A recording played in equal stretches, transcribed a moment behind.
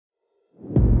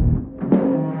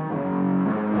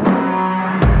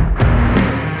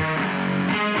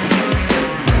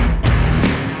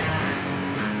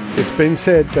It's been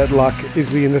said that luck is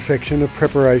the intersection of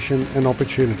preparation and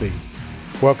opportunity.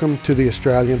 Welcome to the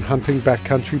Australian Hunting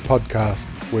Backcountry podcast,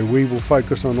 where we will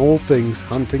focus on all things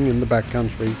hunting in the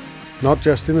backcountry, not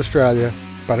just in Australia,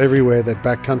 but everywhere that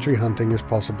backcountry hunting is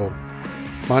possible.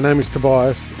 My name is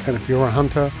Tobias, and if you're a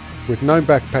hunter with no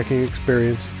backpacking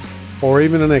experience, or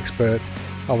even an expert,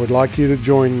 I would like you to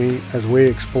join me as we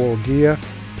explore gear,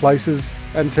 places,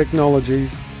 and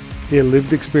technologies, hear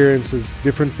lived experiences,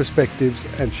 different perspectives,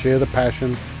 and share the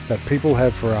passion that people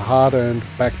have for a hard-earned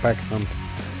backpack hunt.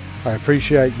 I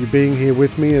appreciate you being here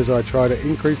with me as I try to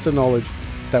increase the knowledge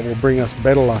that will bring us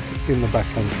better luck in the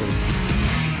backcountry.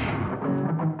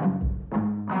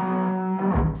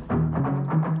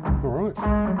 All right.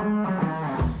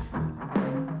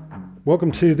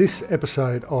 Welcome to this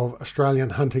episode of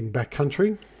Australian Hunting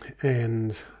Backcountry,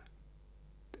 and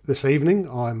this evening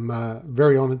I'm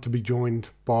very honoured to be joined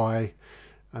by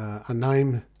a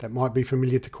name that might be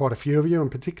familiar to quite a few of you,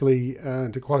 and particularly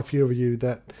to quite a few of you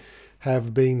that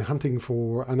have been hunting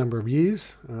for a number of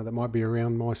years, that might be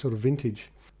around my sort of vintage.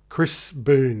 Chris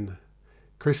Boon.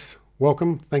 Chris,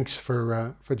 welcome. Thanks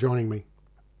for joining me.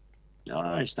 No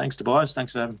worries. Thanks, Tobias.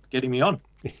 Thanks for getting me on.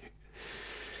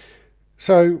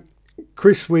 So,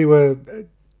 Chris, we were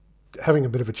having a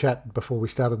bit of a chat before we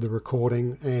started the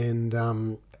recording,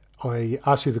 and I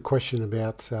asked you the question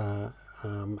about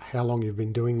how long you've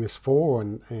been doing this for,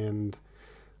 and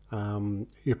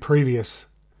your previous,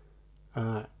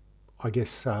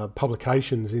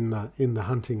 publications in the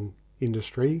hunting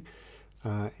industry,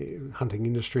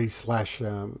 slash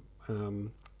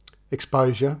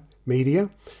exposure media.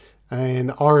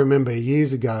 And I remember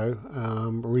years ago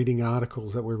reading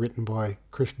articles that were written by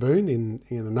Chris Boon in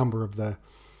a number of the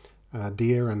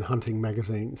deer and hunting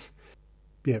magazines.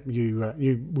 Yeah, you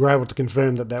were able to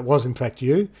confirm that was in fact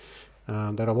you,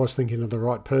 that I was thinking of the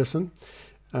right person.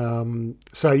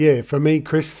 So yeah, for me,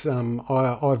 Chris,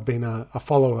 I've been a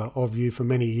follower of you for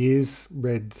many years,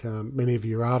 read many of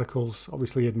your articles,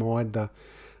 obviously admired the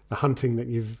hunting that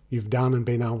you've done and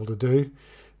been able to do.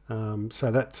 So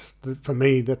that's, for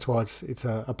me, that's why it's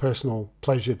a personal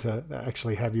pleasure to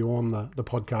actually have you on the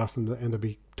podcast and to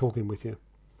be talking with you.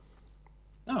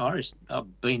 No worries.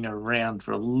 I've been around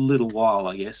for a little while,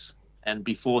 I guess, and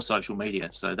before social media.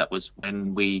 So that was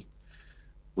when we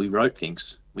wrote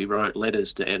things. We wrote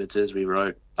letters to editors, we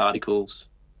wrote articles,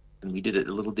 and we did it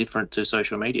a little different to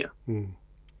social media.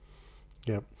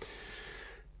 Yeah.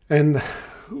 And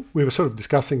we were sort of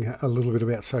discussing a little bit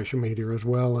about social media as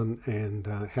well, and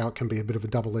how it can be a bit of a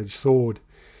double-edged sword.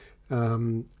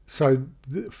 So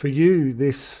for you,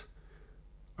 this,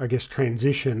 I guess,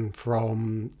 transition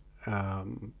from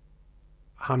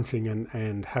hunting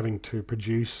and having to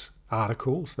produce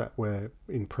articles that were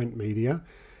in print media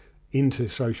into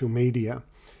social media,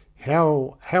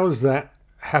 how has that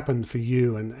happened for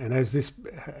you? And as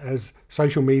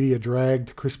social media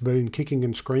dragged Chris Boon kicking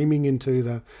and screaming into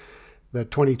the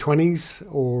 2020s,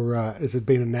 or has it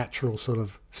been a natural sort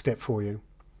of step for you?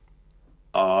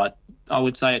 I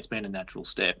would say it's been a natural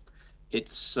step.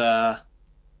 It's I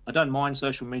don't mind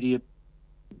social media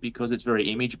because it's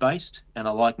very image based, and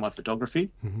I like my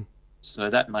photography. Mm-hmm. So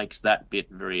that makes that bit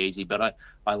very easy. But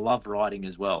I love writing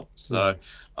as well. So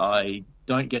I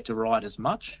don't get to write as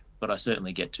much, but I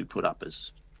certainly get to put up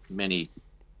as many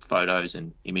photos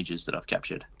and images that I've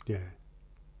captured. Yeah.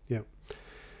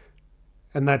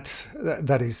 And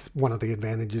that is one of the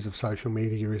advantages of social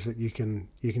media, is that you can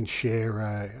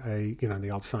share the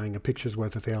old saying, a picture's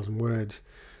worth 1,000 words.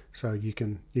 So you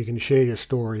can share your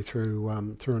story through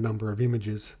a number of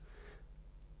images.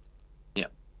 Yeah.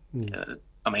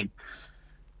 I mean,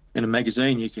 in a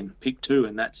magazine you can pick 2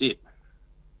 and that's it.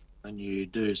 When you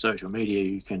do social media,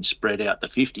 you can spread out the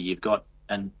 50 you've got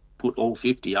and put all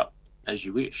 50 up as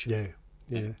you wish. Yeah,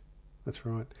 that's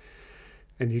right.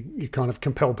 And you kind of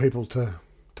compel people to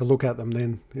look at them.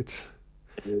 Then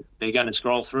they're going to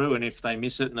scroll through, and if they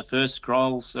miss it in the first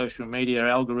scroll, social media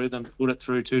algorithm put it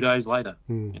through 2 days later.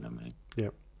 You know what I mean?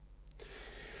 Yep.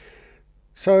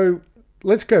 So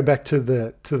let's go back to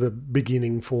the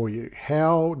beginning for you.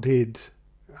 How did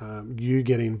you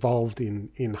get involved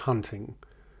in hunting?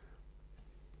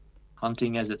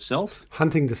 Hunting as itself?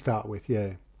 Hunting to start with,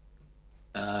 yeah.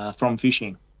 From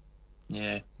fishing,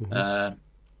 yeah. Mm-hmm.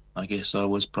 I guess I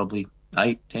was probably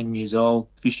 8-10 years old,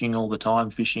 fishing all the time,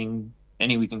 fishing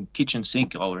anything kitchen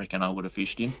sink, I reckon I would have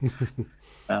fished in.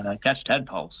 Catch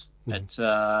tadpoles.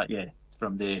 Mm-hmm.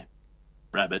 From there,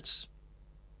 rabbits,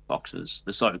 foxes,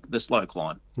 the slow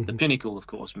climb. Mm-hmm. The pinnacle, of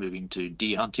course, moving to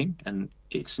deer hunting, and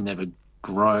it's never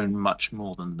grown much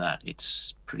more than that.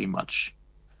 It's pretty much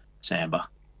samba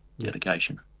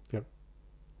dedication. Yep.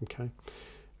 Okay.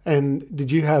 And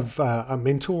did you have a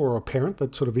mentor or a parent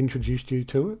that sort of introduced you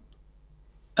to it?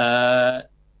 Uh,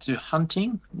 to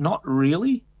hunting, not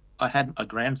really. I had a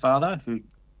grandfather who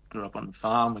grew up on the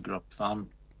farm. We grew up farm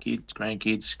kids,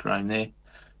 grandkids, growing there.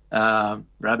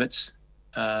 Rabbits.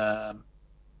 Um,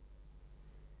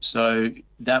 so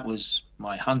that was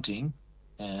my hunting.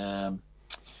 Um,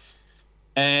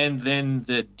 and then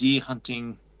the deer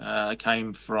hunting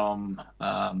came from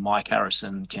Mike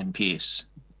Harrison, Ken Pierce.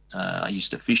 I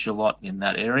used to fish a lot in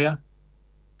that area.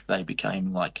 They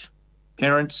became like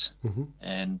parents, Hmm.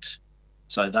 and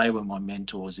so they were my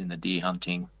mentors in the deer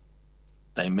hunting.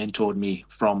 They mentored me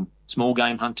from small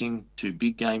game hunting to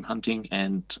big game hunting,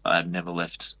 and I've never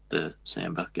left the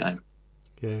Samba game.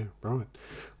 Yeah, right.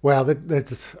 Wow,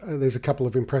 there's a couple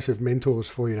of impressive mentors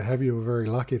for you to have. You were very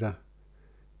lucky to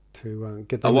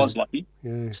get I them was in. lucky,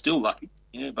 Yeah, still lucky.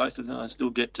 Yeah, both of them. I still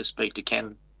get to speak to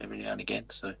Ken every now and again.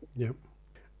 So yep.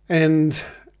 And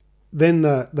then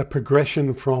the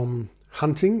progression from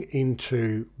hunting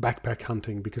into backpack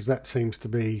hunting, because that seems to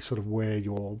be sort of where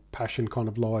your passion kind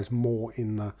of lies more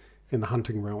in the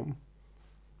hunting realm.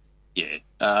 yeah,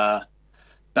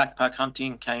 backpack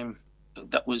hunting came.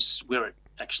 That was where it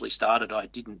actually started. I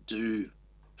didn't do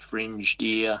fringe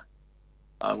deer.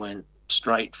 I went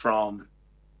straight from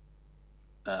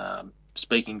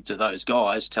speaking to those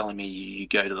guys, telling me you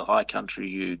go to the high country,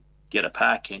 you get a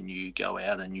pack, and you go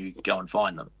out and you go and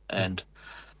find them. Mm.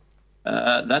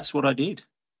 And that's what I did.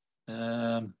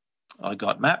 Um, I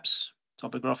got maps,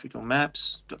 topographical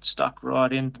maps, got stuck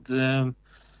right into them.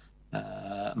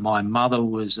 My mother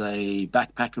was a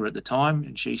backpacker at the time,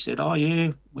 and she said, "Oh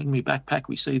yeah, when we backpack,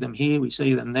 we see them here, we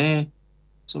see them there."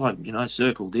 So I,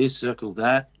 circle this, circle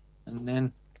that, and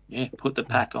then yeah, put the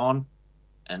pack on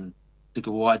and took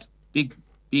a big,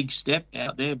 big step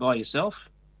out there by yourself,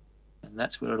 and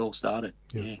that's where it all started.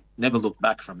 Yeah, Yeah, never looked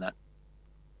back from that.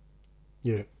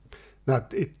 yeah. No,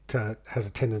 it has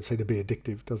a tendency to be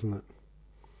addictive, doesn't it?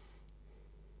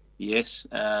 Yes,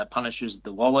 punishes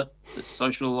the wallet, the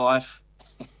social life,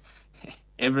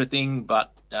 everything,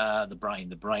 but the brain.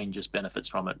 The brain just benefits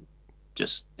from it.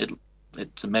 Just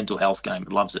it's a mental health game.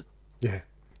 It loves it. Yeah.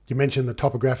 You mentioned the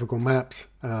topographical maps.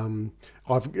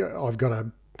 I've got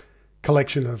a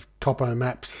collection of topo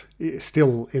maps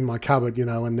still in my cupboard,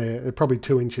 and they're probably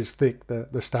 2 inches thick,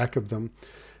 the stack of them.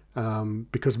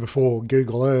 Because before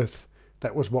Google Earth,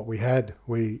 that was what we had.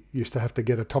 We used to have to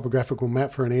get a topographical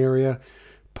map for an area,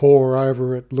 pore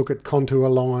over it, look at contour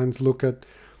lines, look at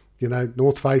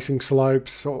north facing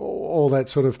slopes, all that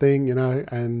sort of thing,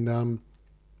 and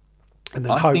then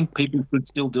I hope. think people could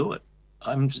still do it.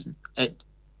 I'm just, it,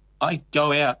 I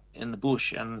go out in the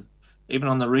bush, and even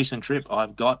on the recent trip,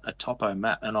 I've got a topo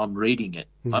map and I'm reading it.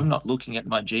 Mm, I'm not looking at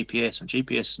my GPS, and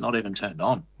GPS is not even turned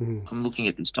on. mm, I'm looking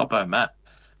at this topo map,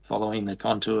 following the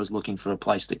contours, looking for a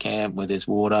place to camp where there's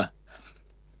water.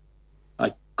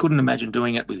 I couldn't imagine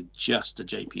doing it with just a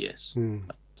GPS. mm.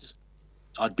 Just,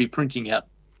 I'd be printing out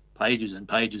pages and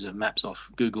pages of maps off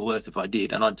Google Earth if I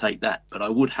did, and I'd take that. But I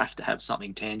would have to have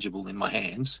something tangible in my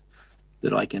hands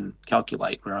that I can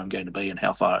calculate where I'm going to be and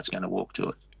how far it's going to walk to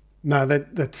it. No,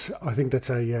 that's. I think that's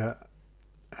a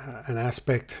an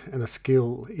aspect and a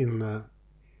skill in the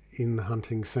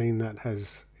hunting scene that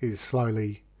has is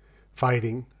slowly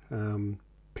fading.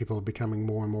 People are becoming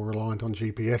more and more reliant on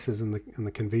GPSs and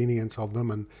the convenience of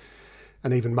them,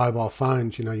 and even mobile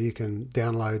phones. You can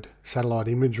download satellite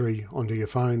imagery onto your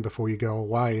phone before you go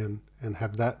away and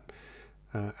have that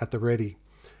at the ready.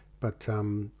 But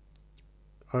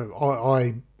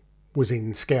I was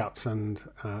in scouts and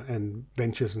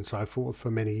ventures and so forth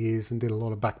for many years and did a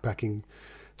lot of backpacking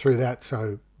through that.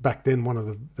 So back then, one of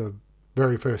the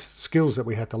very first skills that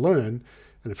we had to learn,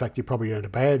 and in fact you probably earned a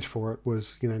badge for it,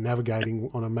 was navigating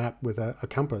on a map with a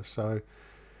compass. So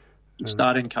You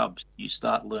start in Cubs, you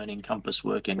start learning compass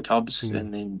work in Cubs, mm,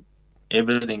 and then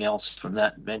everything else from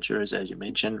that venturers, as you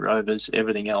mentioned, rovers,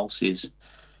 everything else is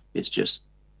just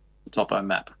topo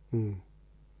map. mm.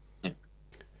 Yeah.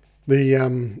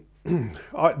 The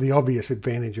the obvious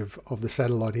advantage of the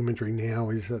satellite imagery now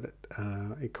is that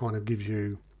it kind of gives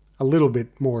you a little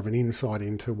bit more of an insight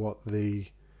into what the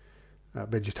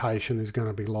vegetation is going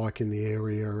to be like in the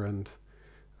area, and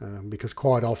because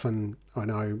quite often I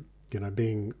know,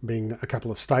 being a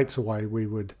couple of states away, we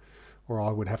would, or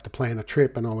I would have to plan a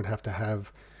trip, and I would have to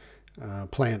have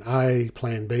plan A,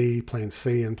 plan B, plan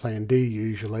C, and plan D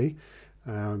usually.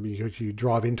 Because you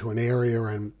drive into an area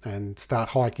and start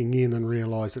hiking in and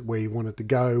realise that where you wanted to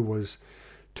go was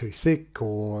too thick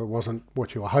or it wasn't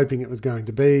what you were hoping it was going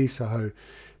to be. So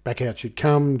back out you'd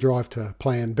come, drive to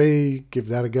plan B, give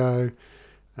that a go.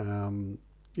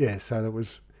 Yeah, so that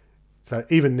was So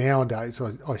even nowadays,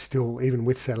 I still, even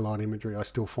with satellite imagery, I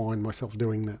still find myself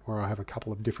doing that, where I have a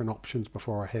couple of different options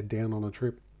before I head down on a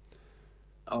trip.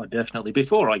 Oh, definitely.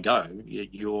 Before I go,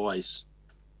 you always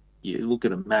you look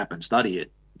at a map and study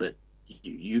it, but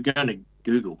you're going to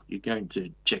Google, you're going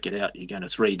to check it out, you're going to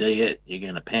 3D it, you're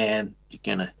going to pan,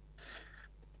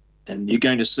 and you're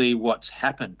going to see what's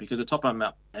happened because the top of the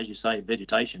map, as you say,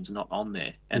 vegetation's not on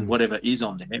there, and whatever is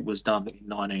on there it was done in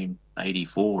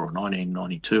 1984 or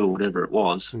 1992 or whatever it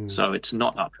was, so it's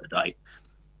not up to date.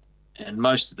 And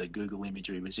most of the Google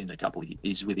imagery is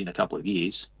within a couple of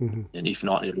years, and if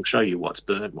not, it'll show you what's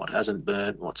burnt, what hasn't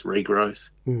burnt, what's regrowth.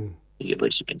 At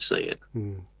least you can see it.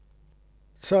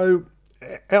 So,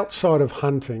 outside of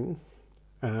hunting,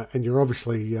 and you're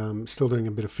obviously still doing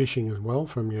a bit of fishing as well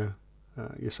from your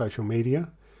social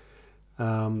media.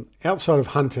 Outside of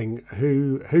hunting,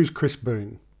 who's Chris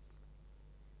Boon?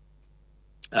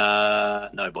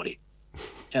 Nobody.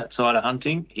 Outside of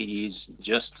hunting, he is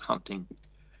just hunting.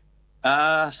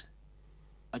 I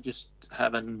just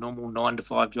have a normal 9 to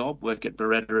 5 job, work at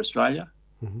Beretta Australia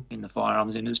in the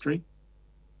firearms industry,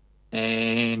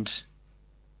 and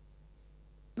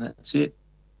that's it.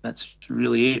 That's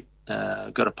really it.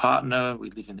 I've got a partner.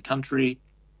 We live in the country.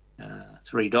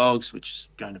 3 dogs, which is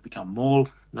going to become more,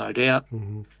 no doubt.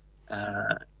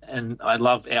 And I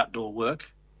love outdoor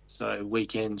work. So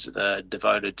weekends are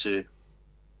devoted to,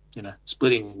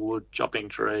 splitting wood, chopping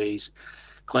trees,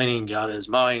 cleaning gutters,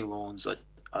 mowing lawns.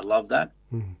 I love that.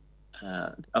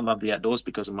 I love the outdoors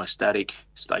because of my static,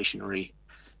 stationary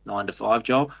 9 to 5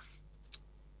 job.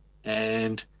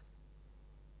 And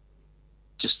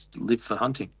just live for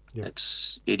hunting. Yeah.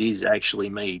 It is actually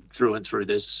me through and through.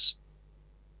 It's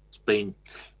been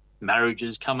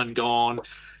marriages come and gone,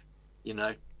 it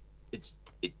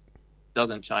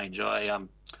doesn't change.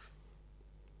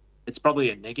 It's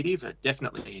probably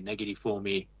definitely a negative for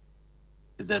me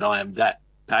that I am that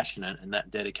passionate and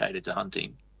that dedicated to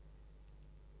hunting.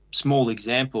 Small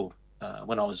example,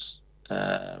 when I was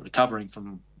recovering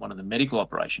from one of the medical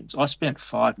operations, I spent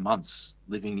 5 months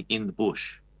living in the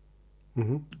bush,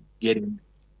 getting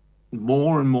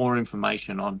more and more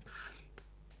information on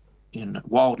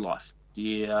wildlife,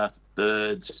 deer,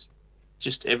 birds,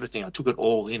 just everything. I took it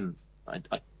all in. I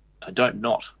don't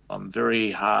not. I'm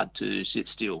very hard to sit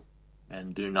still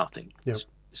and do nothing. Yep.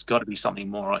 There's got to be something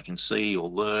more I can see or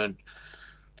learn,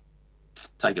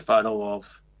 take a photo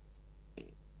of.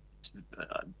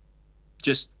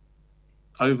 Just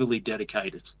overly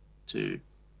dedicated to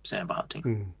sambar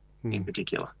hunting in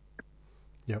particular.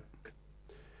 Yep.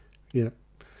 Yep.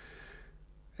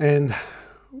 And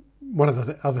one of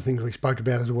the other things we spoke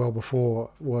about as well before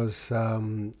was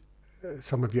some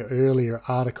of your earlier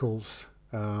articles.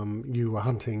 You were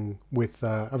hunting with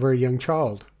a very young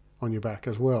child on your back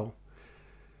as well.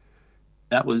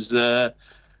 That was a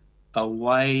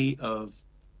way of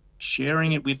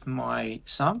sharing it with my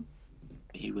son.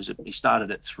 He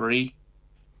started at 3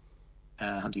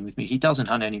 hunting with me. He doesn't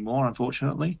hunt anymore,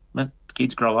 unfortunately. But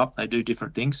kids grow up, they do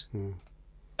different things.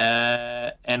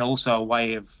 And also a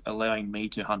way of allowing me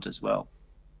to hunt as well.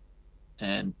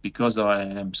 And because I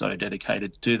am so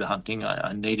dedicated to the hunting,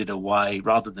 I needed a way,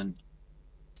 rather than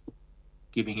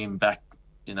giving him back,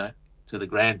 to the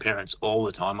grandparents all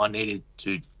the time, I needed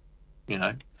to,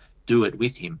 do it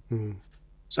with him.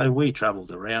 So we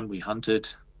travelled around, we hunted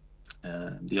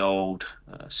the old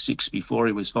 6 before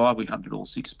he was 5. We hunted all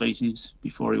 6 species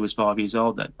before he was 5 years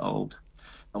old. That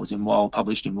was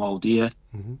published in Wild Deer.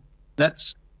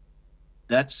 That's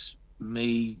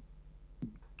me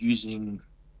using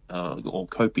or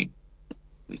coping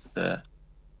with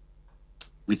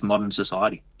modern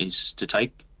society, is to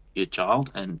take your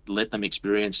child and let them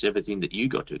experience everything that you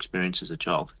got to experience as a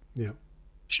child. Yeah.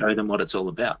 Show them what it's all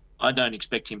about. I don't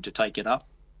expect him to take it up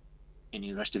in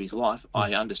the rest of his life.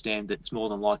 I understand that it's more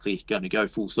than likely going to go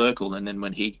full circle, and then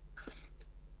when he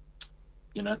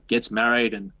gets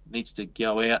married and needs to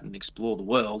go out and explore the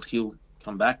world, he'll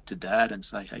come back to Dad and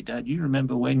say, "Hey, Dad, you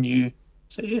remember when you..."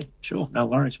 Say, "Yeah, sure, no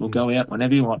worries. We'll go out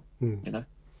whenever you want."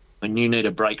 When you need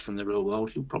a break from the real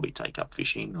world, he'll probably take up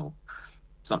fishing or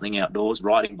something outdoors,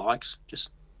 riding bikes.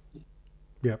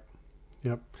 Yep.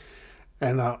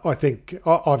 And I think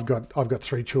I've got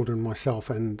 3 children myself,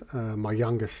 and my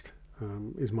youngest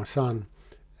is my son,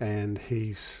 and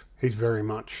he's very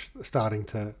much starting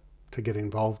to get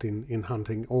involved in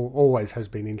hunting. Always has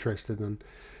been interested,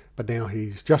 but now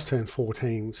he's just turned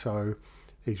 14, so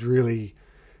he's really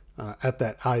at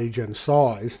that age and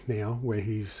size now where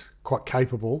he's quite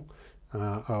capable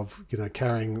of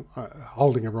carrying,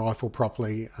 holding a rifle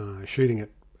properly, shooting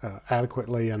it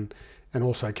adequately, and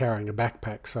also carrying a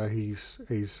backpack. So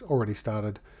he's already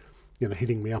started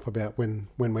hitting me up about when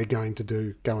we're going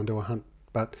to go and do a hunt.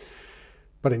 But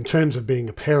in terms of being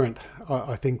a parent,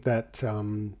 I think that,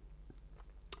 and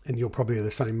you're probably of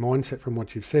the same mindset from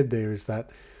what you've said there, is that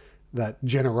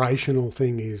generational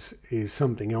thing is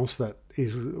something else that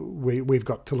is we've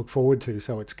got to look forward to.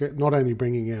 So it's not only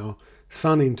bringing our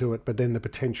son into it, but then the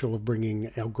potential of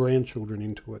bringing our grandchildren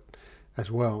into it as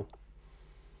well.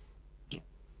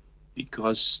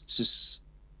 Because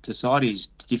society's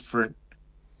different,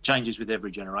 changes with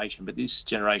every generation. But this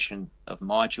generation of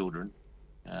my children,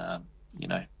 early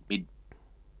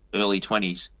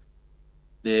 20s,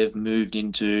 they've moved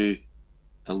into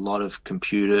a lot of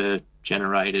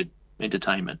computer-generated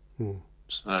entertainment.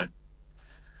 So,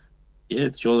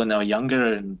 sure, when they were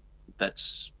younger, and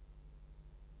that's,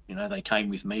 they came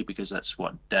with me because that's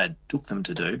what Dad took them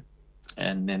to do.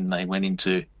 And then they went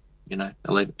into,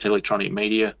 electronic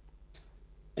media,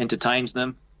 entertains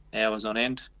them hours on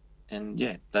end. And,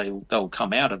 they'll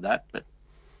come out of that, but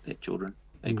they're children.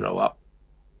 They grow up.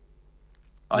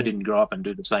 I didn't grow up and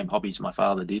do the same hobbies my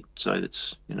father did, so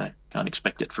that's, can't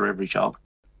expect it for every child.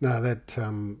 No, that,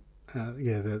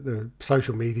 the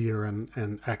social media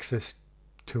and access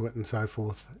to it and so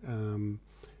forth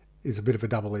is a bit of a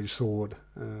double-edged sword.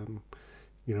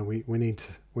 We need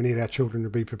our children to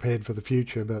be prepared for the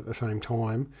future, but at the same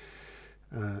time,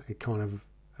 it kind of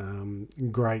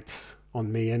grates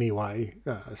on me anyway,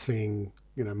 seeing,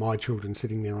 my children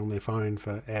sitting there on their phone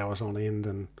for hours on end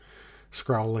and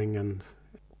scrolling and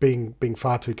being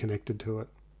far too connected to it.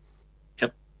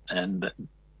 Yep, and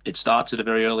it starts at a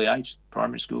very early age.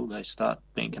 Primary school, they start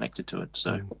being connected to it.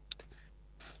 So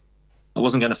I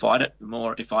wasn't going to fight it.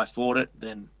 More, if I fought it,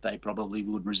 then they probably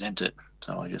would resent it.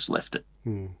 So I just left it.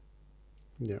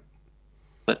 Yep.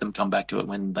 Let them come back to it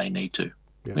when they need to,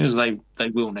 because they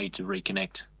will need to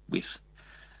reconnect with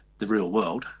the real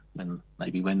world, and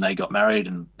maybe when they got married,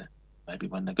 and maybe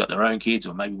when they've got their own kids,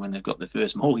 or maybe when they've got their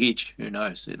first mortgage. Who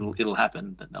knows? It'll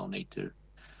happen that they'll need to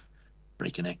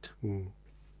reconnect.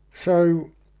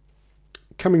 So,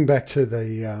 coming back to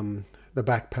the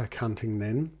backpack hunting,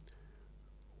 then,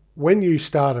 when you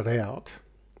started out,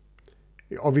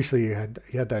 obviously you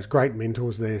had those great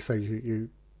mentors there. So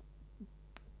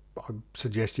I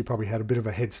suggest you probably had a bit of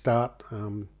a head start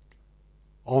on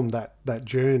that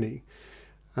journey.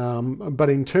 But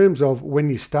in terms of when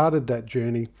you started that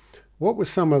journey, what were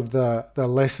some of the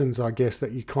lessons, I guess,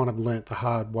 that you kind of learnt the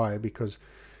hard way? Because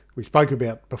we spoke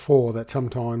about before that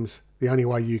sometimes the only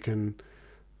way you can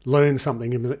learn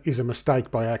something is a mistake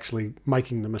by actually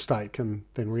making the mistake and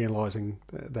then realising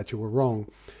that you were wrong.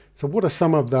 So what are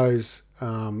some of those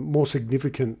more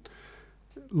significant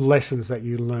lessons that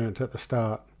you learnt at the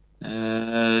start?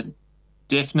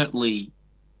 Definitely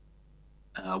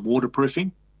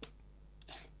waterproofing.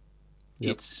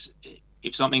 Yep. It's,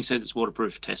 if something says it's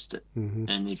waterproof, test it.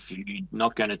 And if you're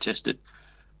not going to test it,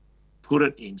 put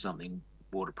it in something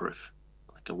waterproof,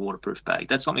 like a waterproof bag.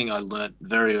 That's something I learned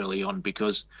very early on,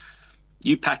 because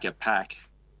you pack a pack,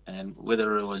 and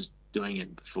whether it was doing it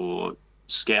for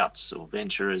scouts or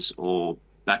venturers or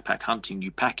backpack hunting,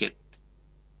 you pack it,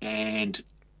 and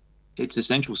it's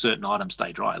essential certain items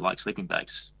stay dry, like sleeping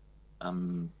bags.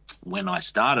 When I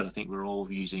started, I think we were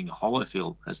all using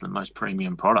Holofill as the most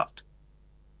premium product.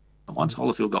 And once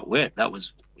Holofill got wet, it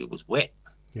was wet.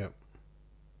 Yep.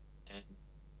 And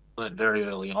learned very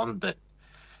early on that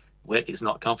wet is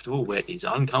not comfortable. Wet is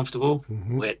uncomfortable.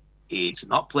 Wet is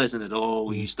not pleasant at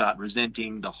all. You start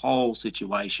resenting the whole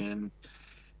situation.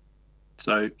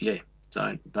 So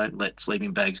don't let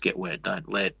sleeping bags get wet. Don't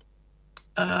let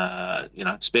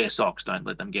spare socks. Don't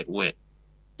let them get wet.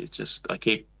 It's just, I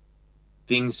keep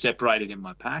things separated in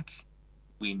my pack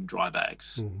in dry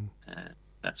bags.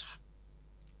 That's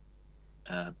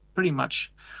pretty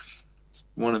much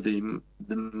one of the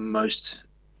most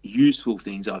useful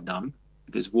things I've done,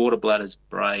 because water bladders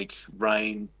break,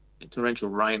 rain, torrential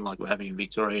rain like we're having in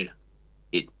Victoria,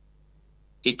 it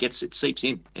seeps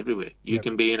in everywhere. You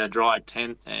can be in a dry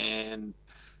tent, and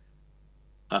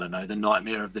I don't know, the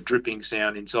nightmare of the dripping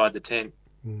sound inside the tent,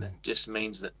 that just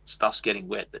means that stuff's getting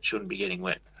wet that shouldn't be getting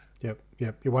wet. Yep.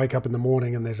 You wake up in the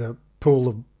morning and there's a pool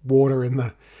of water in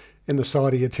the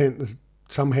side of your tent that's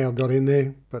somehow got in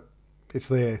there, but it's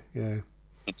there. Yeah,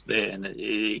 it's there, and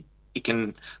it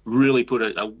can really put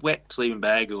a wet sleeping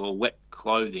bag or wet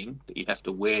clothing that you have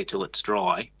to wear till it's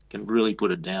dry can really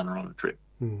put a downer on a trip.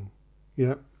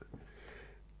 Yeah.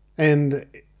 And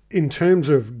in terms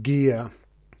of gear,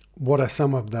 what are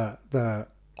some of the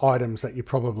items that you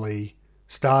probably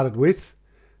started with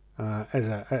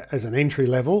as an entry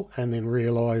level, and then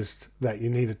realised that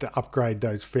you needed to upgrade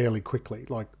those fairly quickly?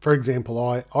 Like, for example,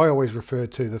 I always refer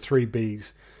to the 3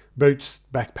 Bs, boots,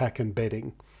 backpack, and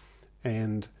bedding.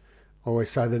 And I always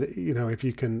say that if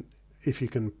you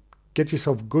can get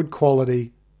yourself good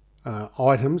quality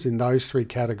items in those three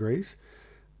categories,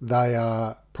 they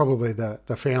are probably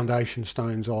the foundation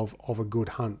stones of a good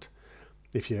hunt.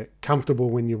 If you're comfortable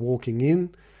when you're walking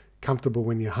in, comfortable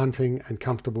when you're hunting, and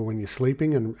comfortable when you're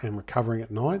sleeping and recovering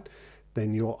at night,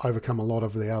 then you'll overcome a lot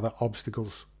of the other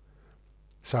obstacles.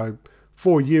 So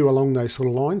for you, along those sort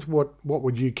of lines, what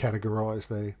would you categorise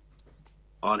there?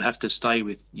 I'd have to stay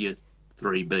with your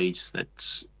three Bs.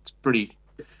 It's pretty.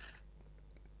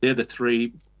 They're the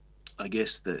three, I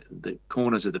guess, the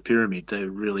corners of the pyramid. They're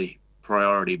really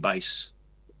priority base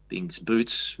things.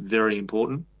 Boots, very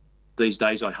important. These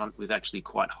days I hunt with actually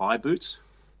quite high boots.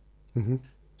 Mm-hmm.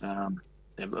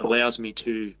 It allows me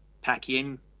to pack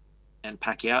in and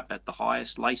pack out at the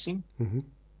highest lacing. Mm-hmm.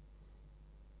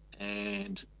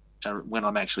 And when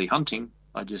I'm actually hunting,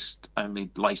 I just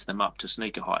only lace them up to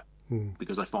sneaker height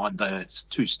because I find they're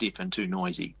too stiff and too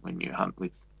noisy when you hunt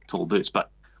with tall boots.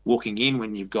 But walking in,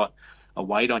 when you've got a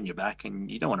weight on your back and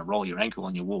you don't want to roll your ankle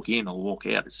and you walk in or walk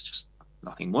out, it's just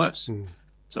nothing worse.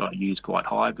 So I use quite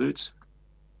high boots.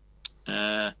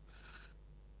 And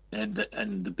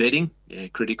the bedding,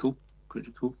 critical,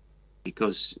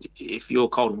 because if you're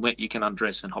cold and wet, you can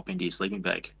undress and hop into your sleeping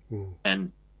bag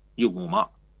and you'll warm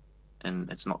up, and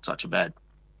it's not such a bad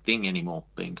thing anymore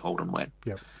being cold and wet.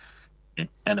 Yep.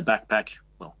 And a backpack,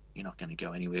 well, you're not going to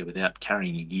go anywhere without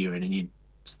carrying your gear in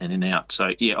and out.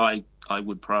 So yeah, I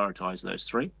would prioritize those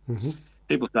three. Mm-hmm.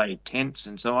 People say tents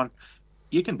and so on.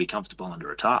 You can be comfortable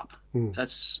under a tarp.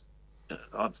 That's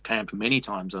I've camped many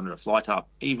times under a fly tarp.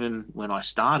 Even when I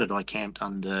started, I camped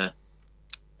under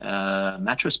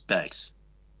mattress bags.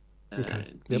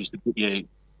 Okay. You used to put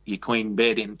your queen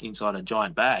bed inside a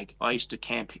giant bag. I used to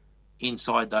camp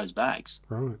inside those bags.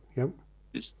 Right. Yep.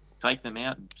 Just take them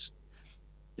out and just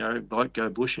go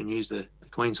bush and use the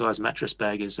queen size mattress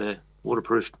bag as a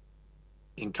waterproof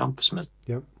encompassment.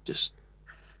 Yep. Just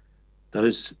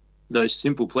those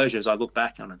simple pleasures. I look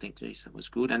back on and think, geez, that was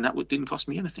good, and that didn't cost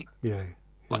me anything. Yeah.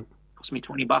 Like, it cost me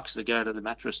 $20 to go to the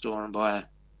mattress store and buy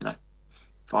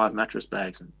 5 mattress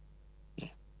bags and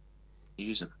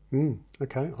use them.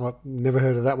 Okay, I've never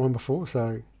heard of that one before,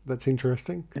 so that's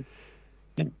interesting.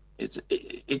 Yeah.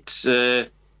 It's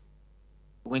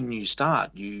when you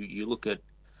start, you look at,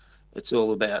 it's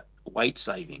all about weight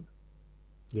saving.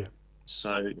 Yeah.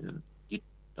 So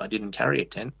I didn't carry a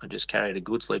tent. I just carried a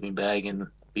good sleeping bag and a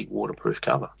big waterproof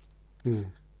cover. Yeah.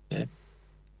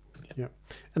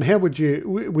 And how would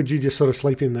you just sort of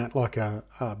sleep in that like a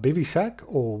bivy sack,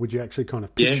 or would you actually kind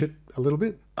of pitch it a little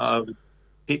bit? I would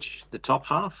pitch the top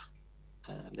half.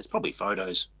 There's probably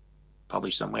photos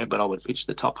published somewhere, but I would pitch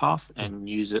the top half and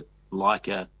use it like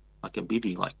a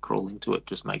bivy, like crawl into it,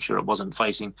 just make sure it wasn't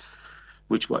facing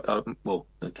which way. Well,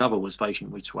 the cover was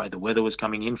facing which way the weather was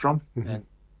coming in from. And,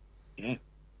 yeah.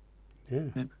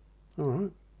 All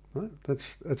right.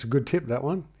 That's a good tip. That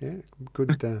one. Yeah.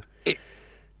 Good.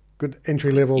 Good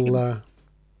entry level item.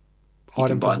 You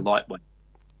can buy lightweight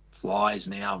flies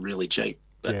now really cheap,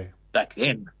 but back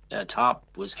then a tarp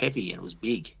was heavy and it was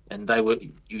big, and they were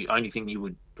only thing you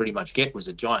would pretty much get was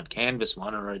a giant canvas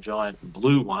one or a giant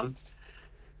blue one.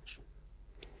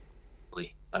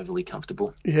 Overly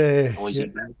comfortable. Yeah.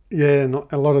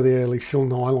 Not a lot of the early sil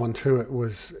nylon too. It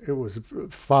was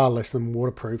far less than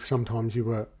waterproof. Sometimes you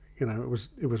were,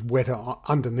 it was wetter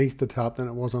underneath the tarp than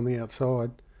it was on the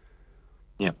outside.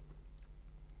 Yeah.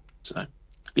 So,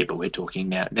 but we're talking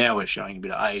now we're showing a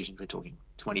bit of age, and we're talking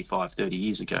 25, 30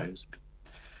 years ago. It was a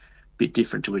bit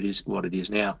different to what it is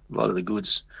now. A lot of the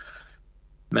goods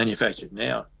manufactured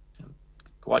now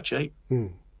quite cheap.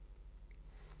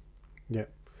 Yeah.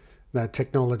 No,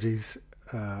 technology's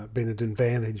been an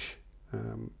advantage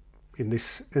in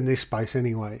this space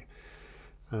anyway,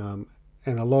 and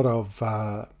a lot of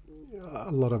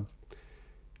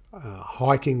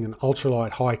hiking and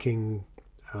ultralight hiking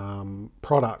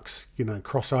products,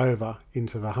 cross over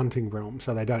into the hunting realm,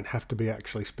 so they don't have to be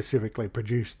actually specifically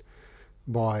produced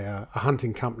by a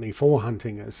hunting company for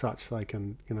hunting as such. They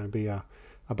can, be a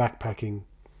backpacking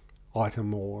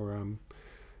item or a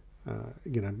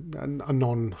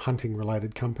non-hunting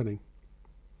related company.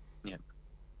 Yeah.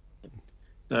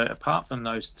 So apart from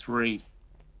those three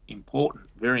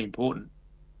very important,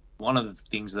 one of the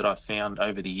things that I've found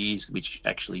over the years, which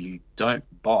actually you don't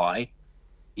buy,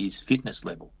 is fitness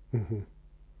level.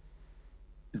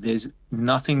 There's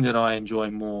nothing that I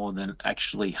enjoy more than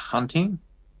actually hunting,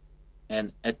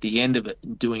 and at the end of it,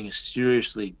 doing a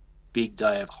seriously big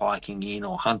day of hiking in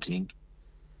or hunting,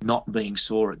 not being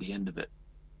sore at the end of it,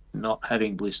 not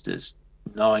having blisters,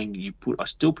 knowing I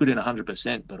still put in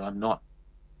 100%, but I'm not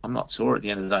I'm not sore at the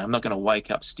end of the day. I'm not going to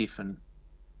wake up stiff and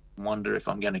wonder if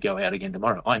I'm going to go out again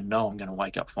tomorrow. I know I'm going to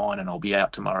wake up fine and I'll be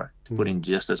out tomorrow to put in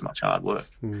just as much hard work.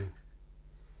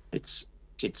 It's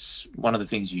it's one of the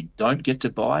things you don't get to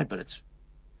buy, but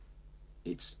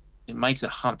it makes a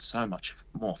hunt so much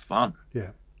more fun. Yeah.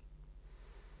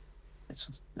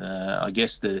 It's I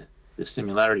guess the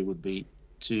similarity would be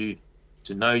to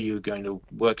know you're going to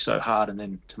work so hard and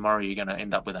then tomorrow you're going to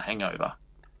end up with a hangover,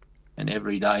 and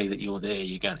every day that you're there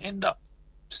you're going to end up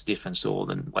stiff and sore,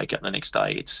 then wake up the next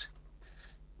day. It's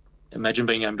imagine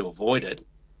being able to avoid it.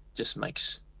 Just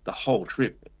makes the whole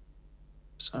trip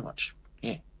so much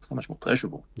more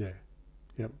pleasurable. Yeah.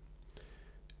 Yep.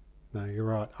 No, you're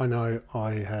right. I know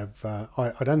I have.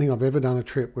 I don't think I've ever done a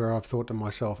trip where I've thought to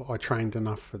myself, I trained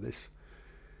enough for this.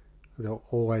 They'll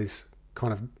always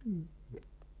kind of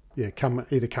come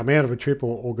out of a trip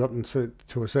or gotten to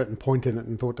a certain point in it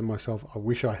and thought to myself, I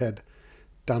wish I had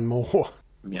done more.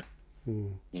 Yep.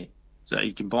 Yeah. So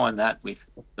you combine that with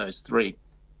those three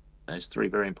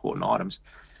very important items,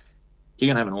 you're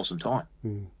going to have an awesome time.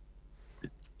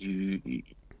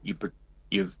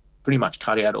 You've pretty much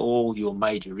cut out all your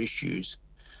major issues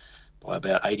by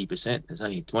about 80%. There's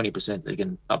only 20% that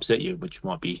can upset you, which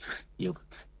might be your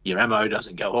ammo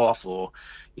doesn't go off or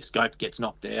your scope gets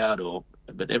knocked out,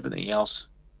 but everything else,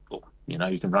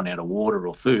 you can run out of water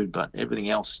or food, but everything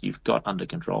else you've got under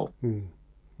control.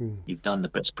 You've done the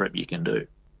best prep you can do.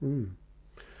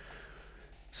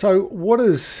 So what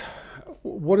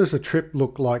does a trip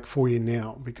look like for you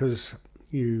now? Because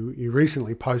you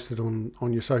recently posted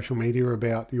on your social media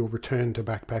about your return to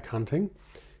backpack hunting,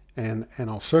 and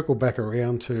I'll circle back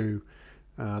around to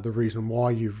the reason why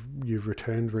you've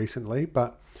returned recently.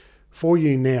 But for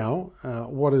you now,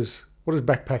 what does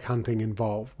backpack hunting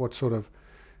involve? What sort of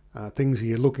things are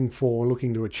you looking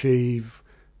to achieve?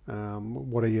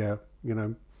 What are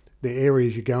the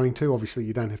areas you're going to? Obviously,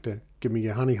 you don't have to give me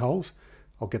your honey holes.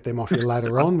 I'll get them off you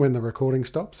later on when the recording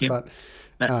stops. Yep. But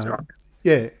that's right.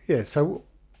 Yeah. So,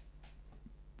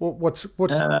 what's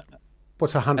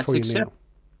a hunt for you now?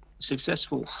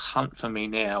 Successful hunt for me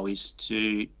now is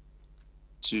to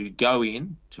go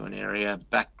in to an area,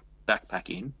 backpack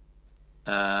in,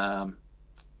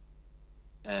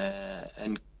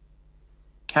 and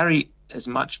carry as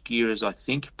much gear as I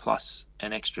think, plus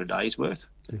an extra day's worth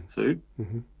of food,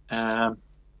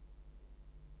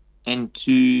 and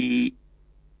to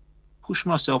push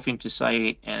myself into,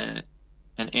 say, an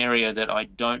area that I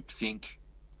don't think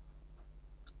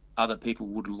other people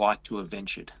would like to have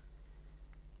ventured.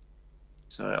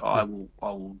 So I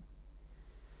will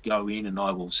go in and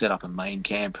I will set up a main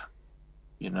camp,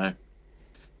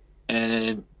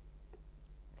 and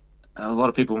a lot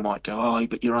of people might go, oh,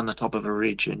 but you're on the top of a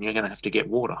ridge and you're going to have to get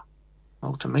water.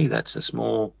 Well, to me, that's a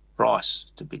small price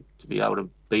to be able to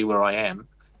be where I am.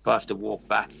 If I have to walk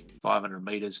back 500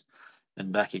 meters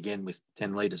and back again with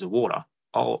 10 liters of water,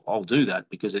 I'll do that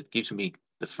because it gives me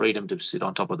the freedom to sit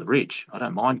on top of the ridge. I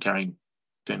don't mind carrying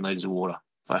 10 liters of water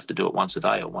if I have to do it once a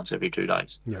day or once every 2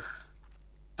 days. Yep.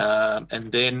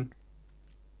 And then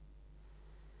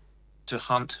to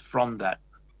hunt from that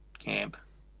camp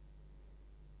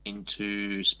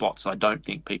into spots I don't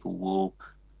think people will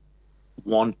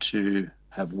want to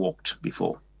have walked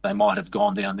before. They might have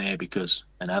gone down there because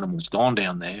an animal's gone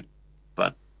down there,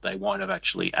 but they won't have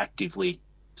actually actively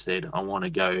said, I want to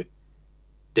go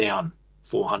down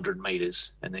 400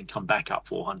 meters and then come back up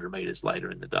 400 meters later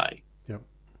in the day. Yep.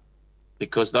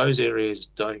 Because those areas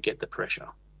don't get the pressure.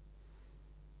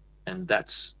 And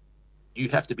you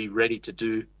have to be ready to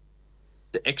do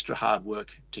the extra hard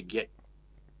work to get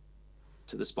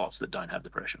to the spots that don't have the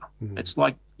pressure. It's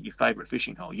like your favorite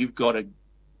fishing hole. You've got to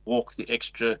walk the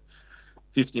extra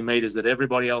 50 meters that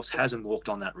everybody else hasn't walked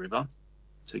on that river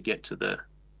to get to the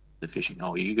fishing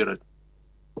hole. You got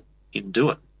to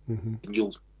do it, and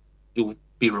you'll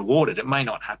be rewarded. It may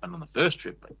not happen on the first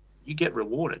trip, but you get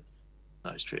rewarded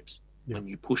those trips when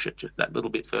you push it just that little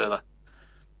bit further,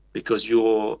 because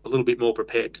you're a little bit more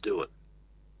prepared to do it,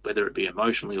 whether it be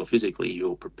emotionally or physically.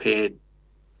 You're prepared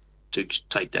to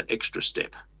take that extra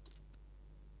step.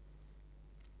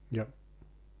 Yep.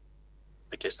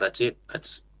 I guess that's it.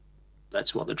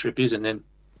 That's what the trip is, and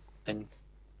then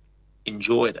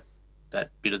enjoy that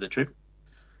bit of the trip,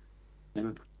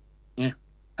 and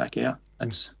pack out.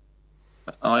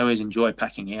 I always enjoy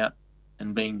packing out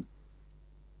and being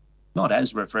not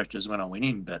as refreshed as when I went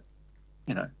in, but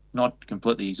not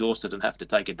completely exhausted and have to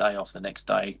take a day off the next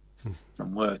day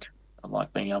from work. I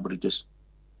like being able to just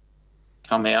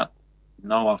come out,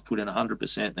 know I've put in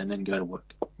 100%, and then go to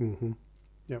work.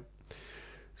 Yep.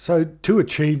 So to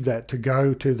achieve that, to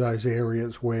go to those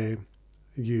areas where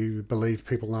you believe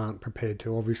people aren't prepared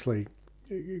to. Obviously,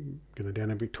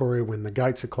 down in Victoria when the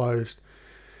gates are closed,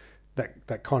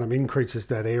 that kind of increases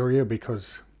that area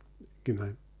because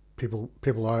people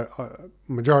are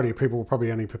majority of people are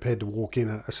probably only prepared to walk in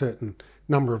a certain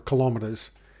number of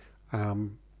kilometres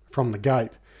from the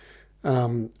gate.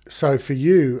 So for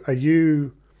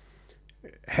you,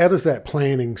 how does that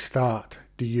planning start?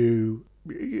 Do you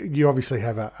obviously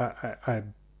have a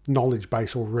knowledge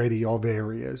base already of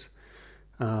areas,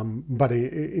 but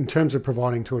in terms of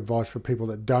providing to advice for people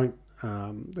that don't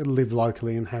live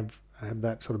locally and have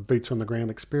that sort of boots on the ground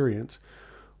experience,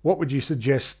 what would you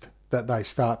suggest that they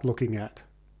start looking at?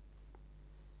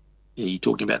 Are you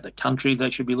talking about the country they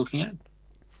should be looking at?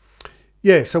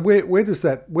 Yeah, so where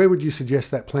would you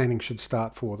suggest that planning should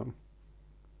start for them?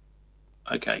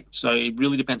 Okay, so it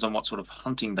really depends on what sort of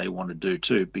hunting they want to do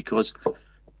too, because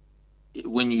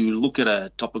when you look at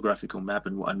a topographical map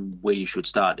and where you should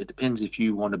start, it depends if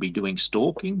you want to be doing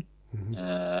stalking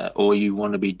or you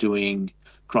want to be doing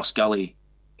cross gully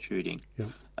shooting.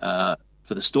 Yeah.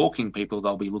 For the stalking people,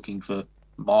 they'll be looking for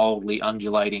mildly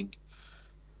undulating,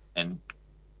 and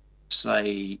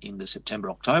say in the September,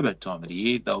 October time of the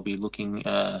year, they'll be looking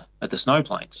at the snow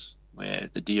plains where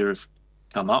the deer have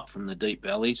come up from the deep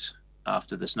valleys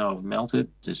after the snow have melted.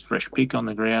 There's fresh pick on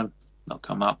the ground. They'll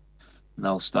come up and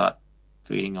they'll start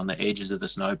feeding on the edges of the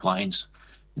snow plains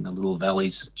in the little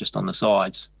valleys just on the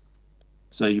sides.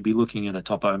 So you'll be looking at a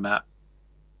topo map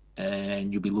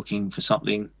and you'll be looking for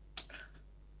something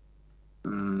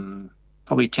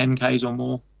probably 10 k's or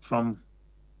more from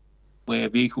where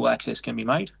vehicle access can be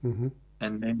made. Mm-hmm.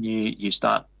 And then you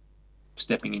start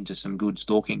stepping into some good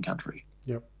stalking country.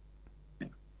 Yep. Yeah.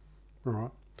 All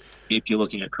right. If you're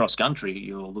looking at cross country,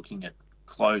 you're looking at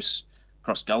close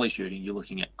cross gully shooting. You're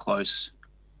looking at close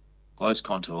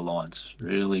contour lines,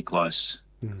 really close,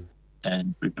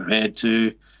 and be prepared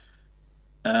to,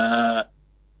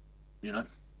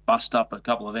 bust up a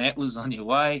couple of antlers on your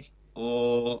way,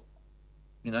 or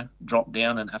drop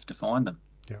down and have to find them.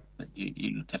 Yeah. But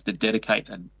you have to dedicate,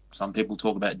 and some people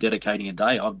talk about dedicating a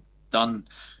day. I've done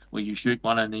where you shoot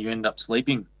one and then you end up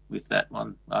sleeping with that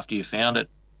one after you found it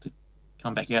to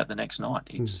come back out the next night.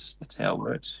 That's how it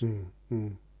works.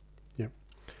 Yeah.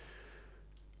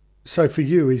 So for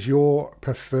you, is your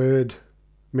preferred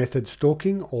method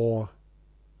stalking or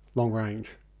long range?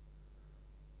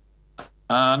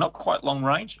 Not quite long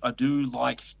range. I do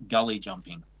like gully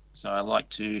jumping. So I like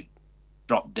to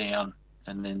drop down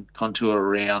and then contour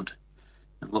around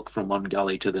and look from one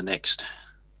gully to the next,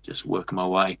 just work my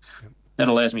way. Yep. That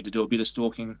allows me to do a bit of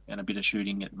stalking and a bit of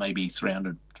shooting at maybe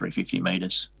 300, 350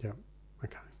 metres. Yeah.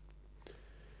 Okay.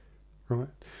 Right.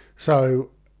 So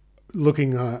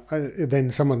looking,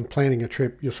 then someone planning a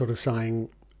trip, you're sort of saying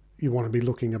you want to be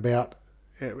looking about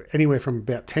anywhere from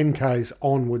about 10 k's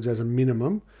onwards as a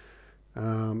minimum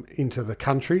into the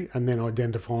country, and then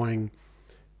identifying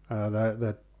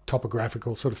the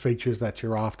topographical sort of features that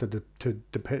you're after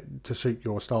to suit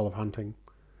your style of hunting.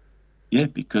 Yeah,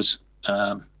 because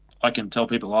I can tell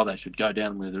people, they should go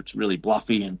down whether it's really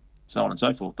bluffy and so on and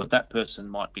so forth, but that person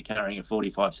might be carrying a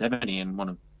 45-70 and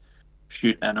want to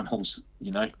shoot animals,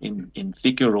 in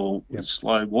thicker or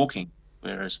slow walking,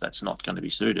 whereas that's not going to be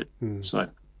suited. So,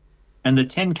 and the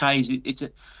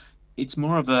 10Ks, it's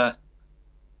more of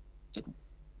it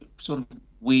sort of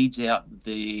weeds out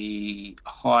the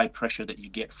high pressure that you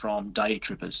get from day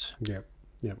trippers. Yep.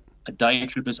 A day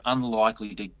tripper's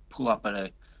unlikely to pull up at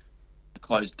a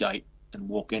closed gate and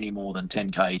walk any more than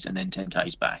 10 k's and then 10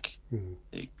 k's back.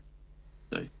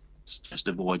 So it just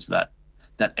avoids that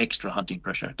extra hunting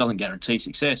pressure. It doesn't guarantee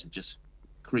success. It just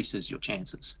increases your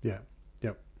chances. Yeah.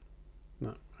 Yep.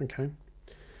 No. Okay.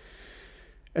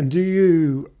 And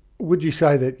would you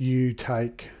say that you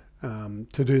take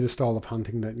to do the style of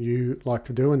hunting that you like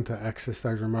to do and to access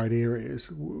those remote areas,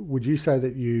 would you say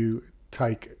that you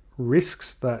take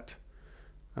risks that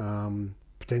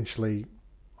potentially,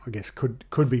 I guess,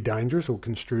 could be dangerous or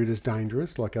construed as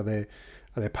dangerous? Like, are there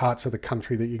parts of the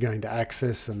country that you're going to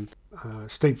access and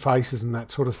steep faces and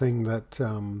that sort of thing that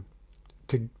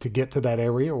to get to that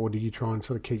area, or do you try and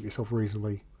sort of keep yourself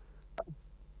reasonably?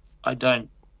 I don't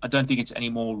think it's any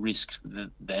more risk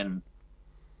than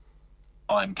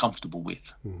I'm comfortable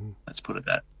with. Let's put it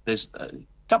that. There's a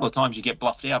couple of times you get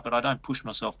bluffed out, but I don't push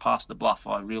myself past the bluff.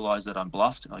 I realise that I'm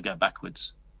bluffed and I go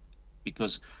backwards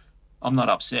because I'm not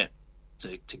upset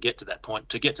to get to that point.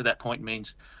 To get to that point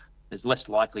means there's less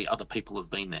likely other people have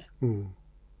been there.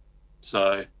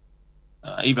 So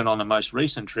even on the most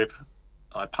recent trip,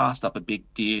 I passed up a big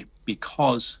deer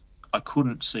because I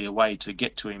couldn't see a way to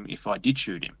get to him if I did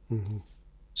shoot him.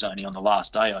 was only on the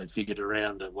last day I figured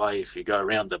around a way if you go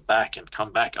around the back and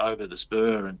come back over the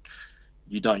spur and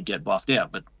you don't get buffed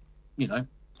out. But,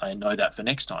 I know that for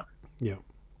next time. Yeah.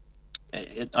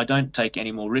 I don't take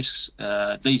any more risks.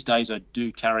 These days I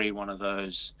do carry one of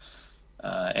those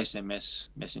SMS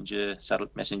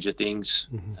satellite messenger things.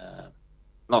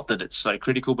 Not that it's so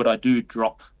critical, but I do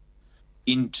drop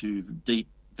into deep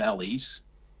valleys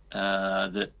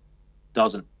that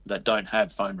don't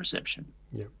have phone reception.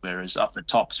 Yep. Whereas up the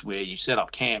tops where you set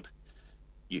up camp,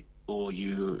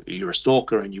 you're a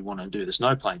stalker and you want to do the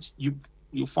snow plains,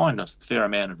 you'll find a fair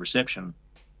amount of reception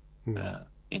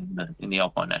in the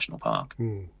Alpine National Park.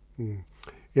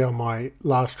 Yeah, on my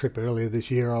last trip earlier this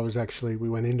year, we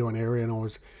went into an area and I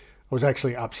was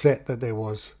actually upset that there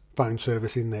was phone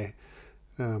service in there.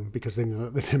 Because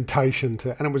then the temptation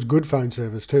and it was good phone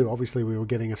service too. Obviously, we were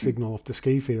getting a signal off the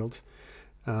ski fields,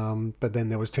 but then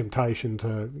there was temptation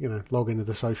to log into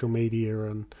the social media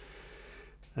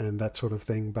and that sort of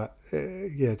thing. But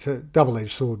it's a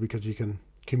double-edged sword because you can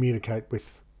communicate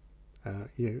with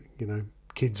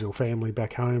kids or family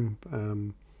back home,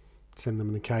 send them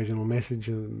an occasional message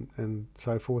and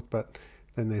so forth. But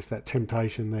then there's that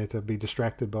temptation there to be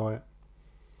distracted by it.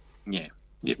 Yeah.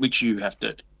 Which you have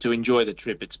to enjoy the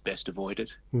trip. It's best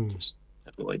avoided. Just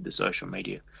avoid the social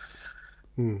media.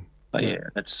 But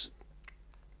that's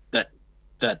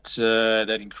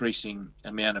that increasing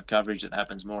amount of coverage that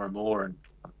happens more and more. And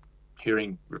I'm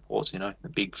hearing reports, the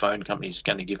big phone companies are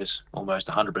going to give us almost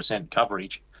 100%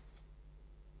 coverage.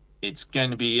 It's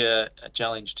going to be a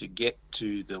challenge to get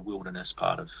to the wilderness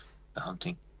part of the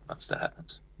hunting once that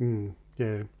happens.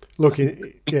 Yeah. Look,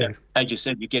 as you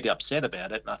said, you get upset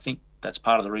about it, and I think that's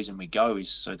part of the reason we go is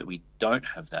so that we don't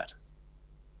have that.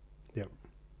 Yep.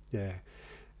 Yeah.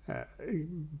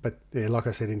 But yeah, like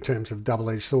I said, in terms of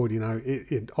double-edged sword,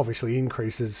 it obviously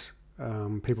increases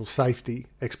people's safety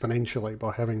exponentially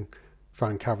by having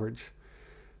phone coverage.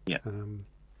 Yeah.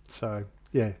 So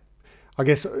yeah, I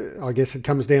guess it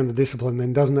comes down to discipline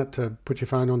then, doesn't it? To put your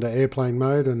phone onto airplane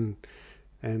mode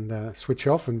and switch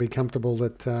off and be comfortable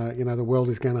that the world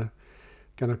is going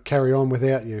to carry on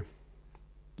without you.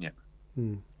 Yeah.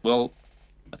 Well,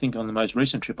 I think on the most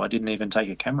recent trip I didn't even take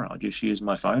a camera. I just used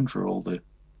my phone for all the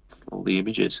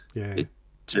images. Yeah.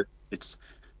 It's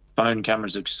phone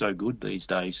cameras are so good these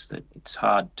days that it's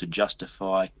hard to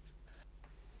justify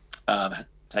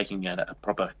taking a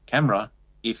proper camera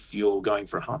if you're going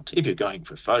for a hunt. If you're going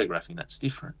for photographing, that's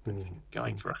different. But if you're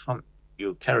going for a hunt,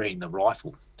 you're carrying the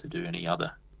rifle to do any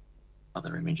other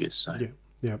images. So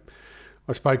yeah.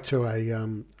 I spoke to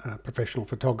a professional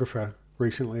photographer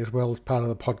recently as well as part of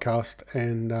the podcast,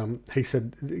 and he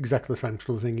said exactly the same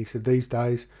sort of thing. He said these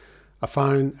days, a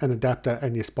phone, an adapter,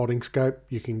 and your spotting scope,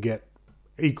 you can get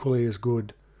equally as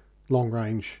good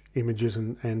long-range images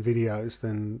and videos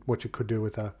than what you could do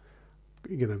with a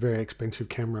very expensive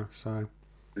camera. So,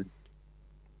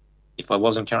 if I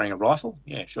wasn't carrying a rifle,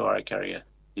 yeah, sure, I carry a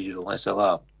digital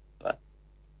SLR, but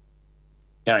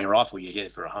carrying a rifle, you're here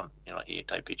for a hunt. You're not here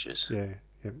to take pictures. Yeah.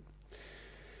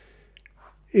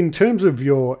 In terms of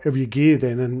your gear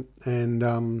then,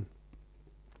 and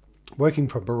working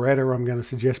for Beretta, I'm going to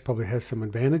suggest probably has some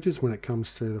advantages when it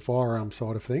comes to the firearm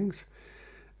side of things.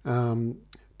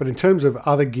 But in terms of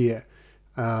other gear,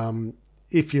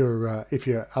 if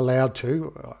you're allowed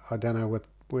to, I don't know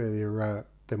whether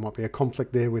there might be a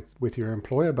conflict there with your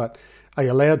employer, but are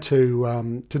you allowed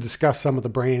to discuss some of the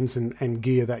brands and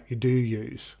gear that you do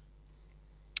use?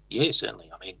 Yeah,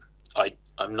 certainly. I mean,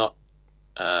 I'm not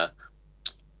a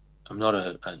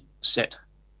set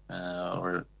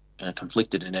or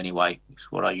conflicted in any way.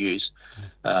 It's what I use.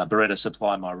 Beretta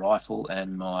supply my rifle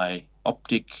and my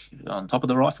optic on top of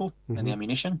the rifle and the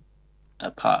ammunition.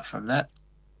 Apart from that,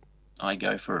 I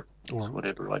go for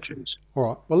whatever I choose. All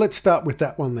right. Well, let's start with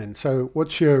that one then. So,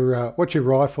 what's your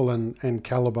rifle and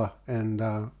caliber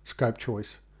and scope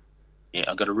choice? Yeah,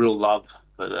 I've got a real love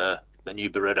for the new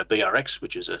Beretta BRX,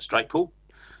 which is a straight pull.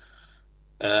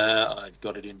 I've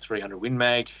got it in 300 Win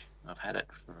Mag. I've had it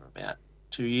for about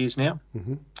 2 years now.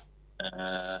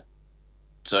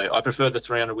 So I prefer the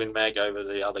 300 Win Mag over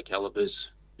the other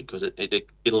calibers because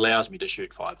it allows me to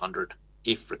shoot 500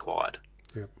 if required.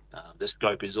 Yep. The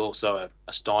scope is also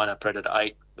a Steiner Predator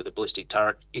 8 with a ballistic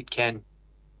turret. It can,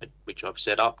 which I've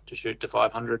set up to shoot to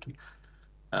 500.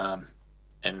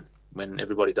 And when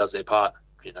everybody does their part,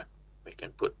 we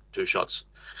can put 2 shots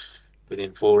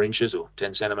within 4 inches or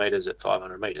 10 centimeters at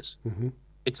 500 meters.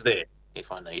 It's there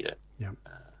if I need it. Yep.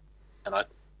 And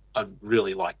I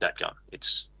really like that gun.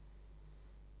 It's,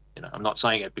 I'm not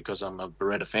saying it because I'm a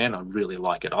Beretta fan. I really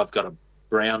like it. I've got a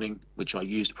Browning, which I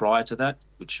used prior to that,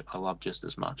 which I love just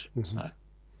as much. So,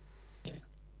 yeah.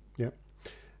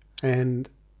 And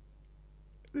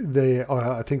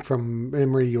I think from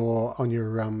memory, or on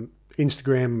your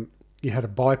Instagram, you had a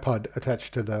bipod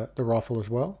attached to the rifle as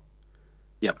well.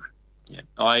 Yep. Yeah.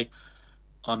 I'm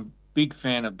a big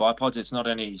fan of bipods. It's not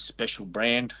any special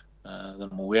brand that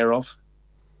I'm aware of,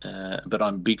 but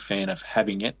I'm a big fan of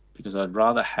having it because I'd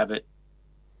rather have it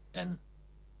and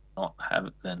not have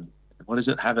it than what is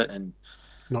it? Have it and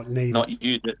Not need it. not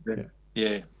use it.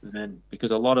 Yeah. Then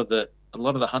because a lot of the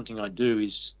hunting I do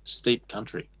is steep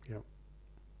country, Yeah.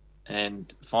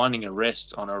 and finding a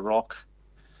rest on a rock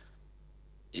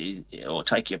or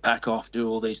take your pack off, do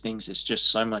all these things. It's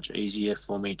just so much easier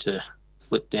for me to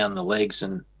flip down the legs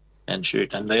and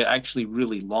shoot. And they're actually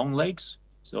really long legs,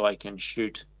 so I can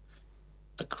shoot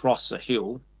across a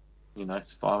hill,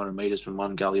 500 meters from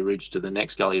one gully ridge to the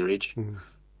next gully ridge Mm.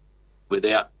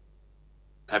 without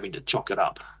having to chalk it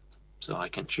up. So I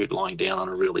can shoot lying down on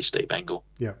a really steep angle.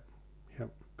 Yeah. Yeah.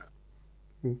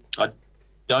 Mm. I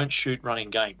don't shoot running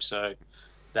game, so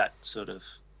that sort of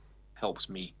helps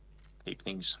me keep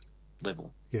things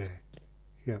level. Yeah.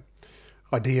 Yeah.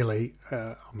 Ideally,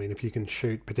 if you can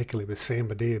shoot, particularly with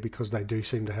sambar deer, because they do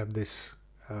seem to have this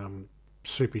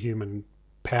superhuman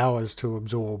powers to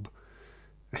absorb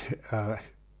uh,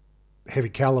 heavy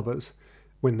calibers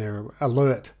when they're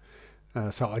alert.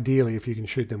 So ideally, if you can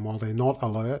shoot them while they're not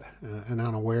alert and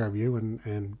unaware of you,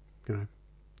 and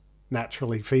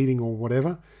naturally feeding or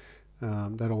whatever,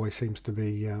 that always seems to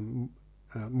be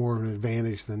more of an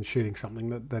advantage than shooting something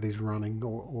that is running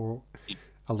or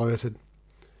alerted.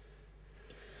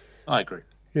 I agree.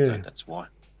 Yeah. So that's why.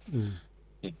 Mm.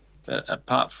 Yeah. But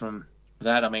apart from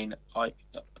that,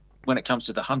 when it comes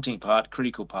to the hunting part,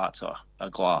 critical parts are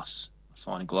glass. I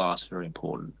find glass very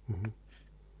important. Mm-hmm.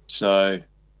 So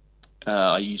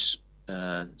I use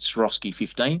Swarovski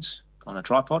 15s on a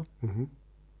tripod. Mm-hmm.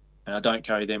 And I don't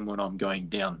carry them when I'm going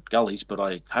down gullies, but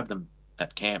I have them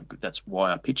at camp. That's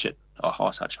why I pitch it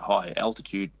such a high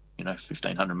altitude,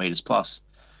 1,500 meters plus.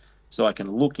 So I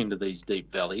can look into these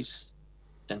deep valleys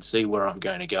and see where I'm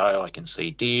going to go. I can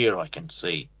see deer. I can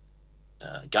see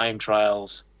game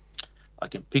trails. I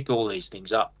can pick all these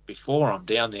things up before I'm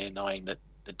down there, knowing that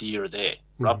the deer are there.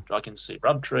 I can see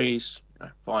rub trees,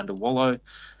 find a wallow,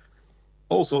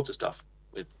 all sorts of stuff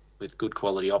with good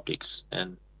quality optics.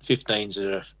 And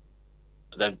 15s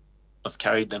I've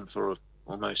carried them for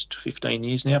almost 15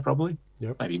 years now, probably,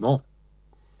 maybe more.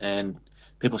 And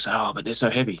people say, "Oh, but they're so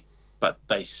heavy," but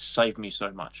they save me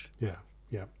so much. Yeah,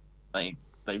 yeah. They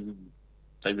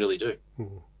really do.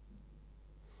 Mm.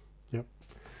 Yep.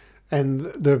 And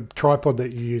the tripod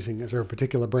that you're using, is there a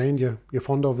particular brand you're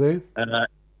fond of there?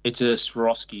 It's a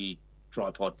Swarovski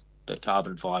tripod, the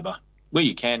carbon fiber. Where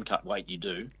you can cut weight, you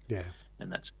do. Yeah.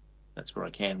 And that's where I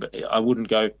can. But I wouldn't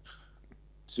go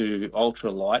to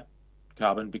ultra light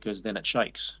carbon because then it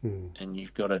shakes, and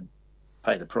you've got to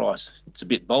pay the price. It's a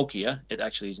bit bulkier. It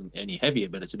actually isn't any heavier,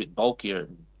 but it's a bit bulkier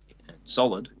and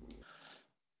solid.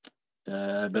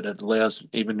 But it allows,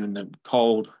 even when the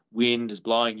cold wind is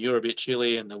blowing, you're a bit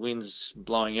chilly and the wind's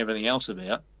blowing everything else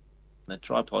about, the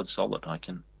tripod's solid. I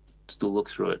can still look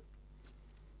through it.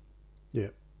 Yeah,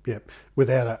 yeah.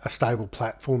 Without a stable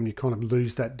platform, you kind of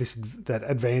lose that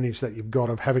advantage that you've got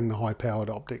of having the high-powered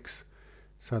optics.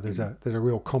 So there's a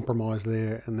real compromise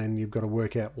there, and then you've got to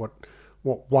work out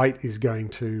what weight is going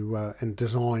to and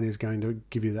design is going to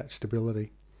give you that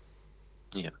stability.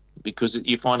 Yeah, because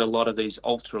you find a lot of these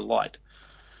ultralight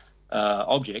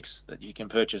objects that you can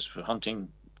purchase for hunting,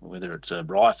 whether it's a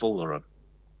rifle or a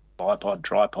bipod,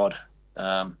 tripod,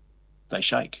 they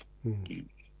shake.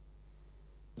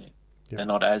 They're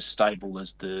not as stable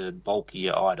as the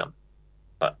bulkier item,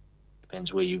 but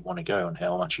depends where you want to go and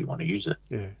how much you want to use it.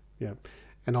 Yeah, yeah.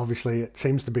 And obviously it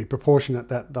seems to be proportionate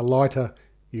that the lighter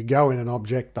you go in an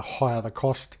object, the higher the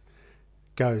cost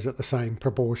goes at the same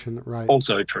proportionate rate.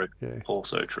 Also true. Yeah.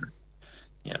 Also true.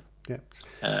 Yeah. Yeah.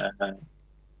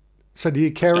 So do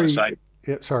you carry...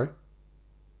 Yeah, sorry.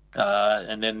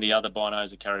 And then the other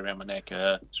binos I carry around my neck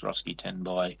are Swarovski 10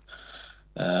 by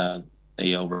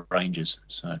EL Rangers.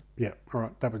 So yeah, all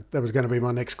right. That was going to be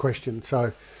my next question.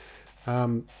 So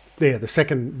the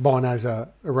second binos are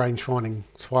range finding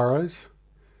Swaros.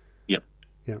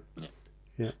 Yep.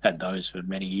 Yeah. Had those for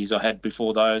many years.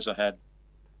 Before those, I had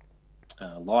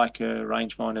Leica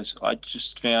rangefinders. I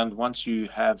just found once you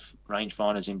have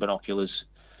rangefinders in binoculars,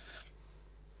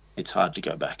 it's hard to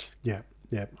go back. Yeah.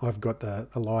 I've got the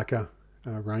Leica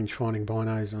range-finding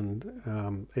binos,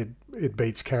 and it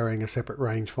beats carrying a separate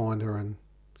rangefinder and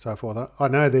so forth. I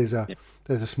know there's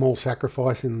a small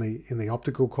sacrifice in the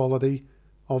optical quality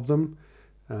of them,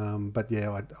 but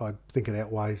yeah, I think it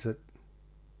outweighs it.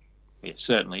 Yeah,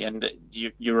 certainly. And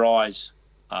your eyes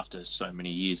after so many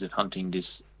years of hunting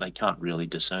this, they can't really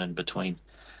discern between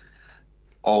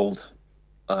old,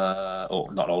 or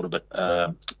not older, but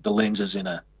the lenses in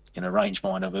a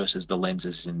rangefinder versus the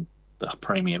lenses in the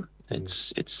premium.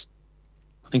 It's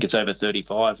I think it's over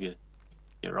 35.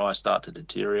 Your eyes start to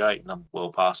deteriorate, and I'm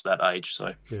well past that age.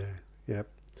 So yeah.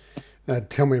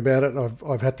 Tell me about it.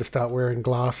 I've had to start wearing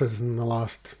glasses in the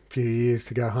last few years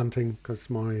to go hunting because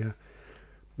my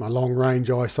long range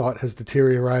eyesight has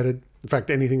deteriorated. In fact,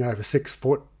 anything over 6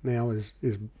 foot now is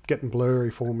getting blurry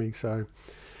for me. So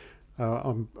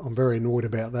I'm very annoyed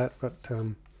about that. But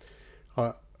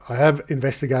I have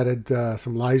investigated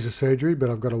some laser surgery, but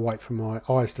I've got to wait for my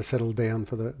eyes to settle down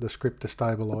for the script to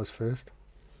stabilise first.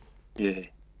 yeah,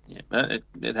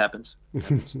 it happens.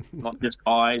 Not just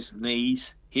eyes,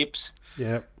 knees, hips.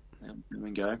 Yeah. There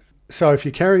we go. So if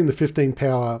you're carrying the 15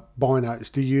 power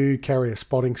binos, do you carry a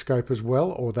spotting scope as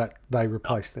well, or that they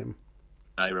replace them?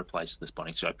 They replace the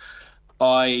spotting scope.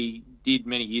 I did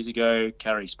many years ago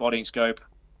carry spotting scope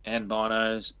and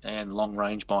binos and long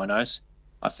range binos.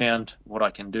 I found what I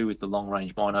can do with the long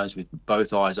range binos with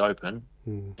both eyes open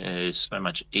is so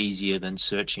much easier than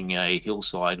searching a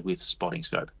hillside with spotting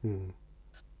scope.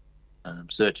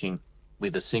 Searching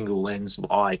with a single lens,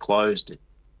 eye closed,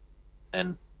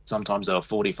 and sometimes they were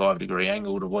 45-degree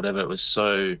angled or whatever. It was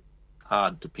so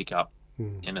hard to pick up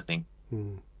anything.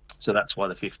 So that's why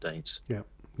the 15s.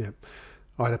 Yep.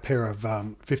 I had a pair of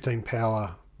 15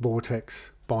 power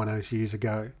Vortex binos years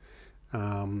ago,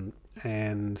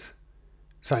 and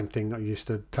same thing. I used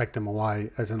to take them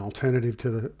away as an alternative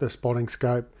to the spotting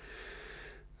scope.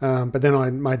 But then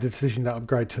I made the decision to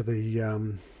upgrade to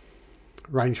the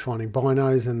range finding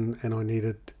binos, and I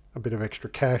needed a bit of extra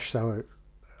cash, so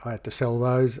I had to sell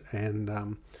those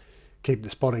and keep the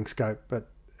spotting scope. But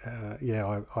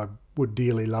I would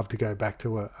dearly love to go back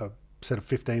to a set of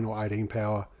 15 or 18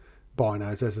 power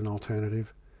binos as an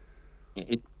alternative.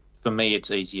 For me, it's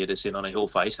easier to sit on a hill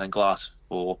face and glass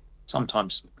for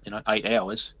sometimes 8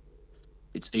 hours.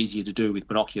 It's easier to do with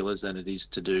binoculars than it is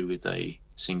to do with a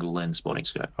single lens spotting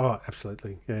scope. Oh,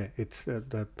 absolutely. Yeah, it's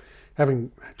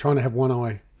trying to have one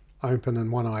eye open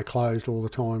and one eye closed all the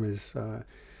time is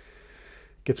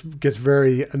gets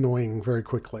very annoying very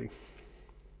quickly.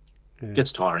 It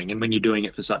gets tiring, and when you're doing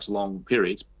it for such long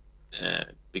periods,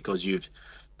 because you've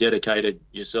dedicated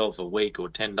yourself a week or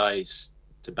 10 days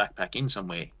to backpack in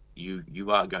somewhere, you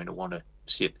are going to want to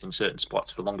sit in certain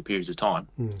spots for longer periods of time.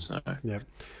 So yeah,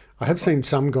 I have seen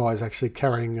some guys actually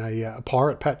carrying a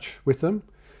pirate patch with them,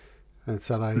 and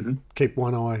so they keep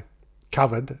one eye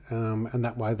covered, and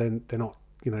that way then they're not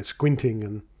squinting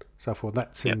and so forth.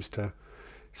 That seems to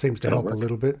help a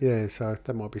little bit. Yeah, so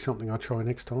that might be something I'll try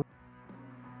next time.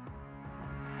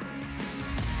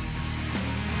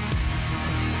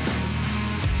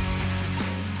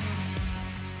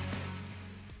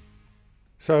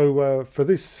 So for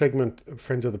this segment of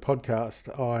Friends of the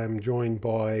Podcast, I am joined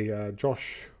by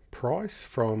Josh Price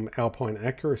from Alpine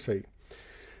Accuracy.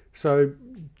 So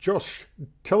Josh,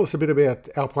 tell us a bit about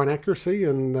Alpine Accuracy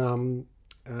and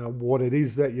what it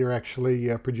is that you're actually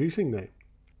producing there.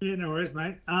 Yeah, no worries,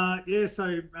 mate.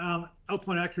 So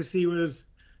Alpine Accuracy was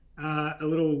a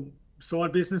little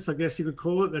side business, I guess you could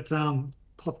call it, that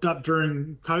popped up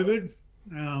during COVID.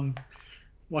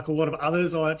 Like a lot of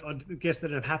others, I guess that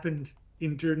have happened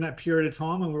during that period of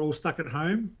time when we're all stuck at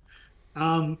home.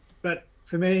 But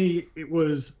for me, it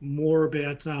was more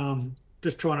about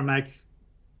just trying to make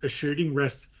a shooting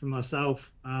rest for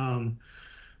myself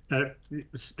that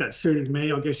suited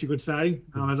me, I guess you could say,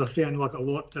 as I found like a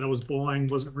lot that I was buying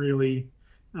wasn't really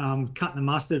cutting the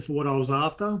mustard for what I was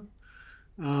after.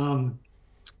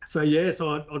 So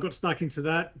I got stuck into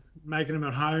that, making them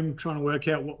at home, trying to work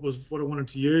out what I wanted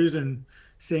to use and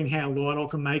seeing how light I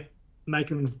can make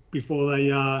them before they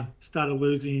started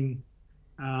losing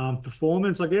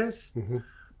performance, I guess.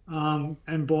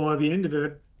 And by the end of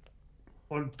it,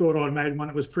 I thought I'd made one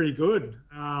that was pretty good.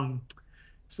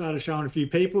 Started showing a few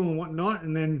people and whatnot,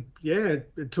 and then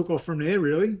it took off from there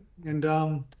really. And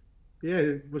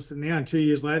it was now 2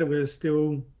 years later we're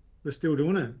still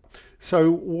doing it. So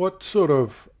what sort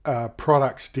of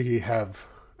products do you have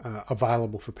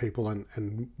available for people,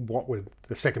 and what would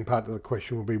the second part of the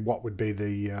question will be? What would be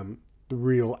the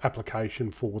real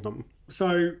application for them?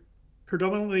 So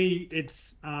predominantly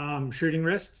it's shooting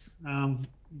rests.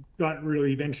 Don't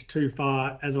really venture too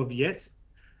far as of yet.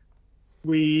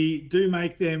 We do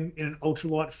make them in an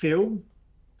ultralight film.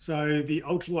 So the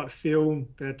ultralight film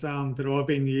that I've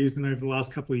been using over the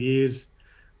last couple of years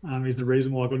is the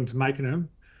reason why I got into making them.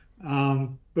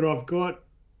 But I've got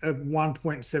a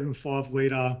 1.75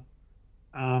 litre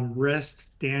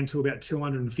rest down to about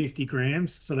 250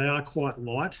 grams. So they are quite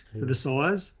light for the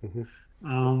size.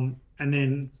 And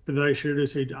then for those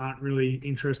shooters who aren't really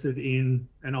interested in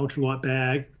an ultralight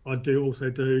bag, I do also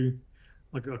do,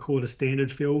 like I call it a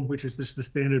standard fill, which is just the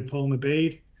standard polymer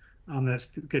bead. That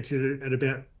gets you at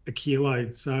about a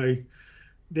kilo. So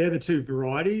they're the two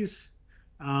varieties.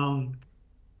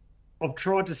 I've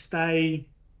tried to stay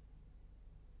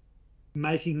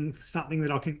making something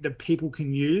that people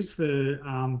can use for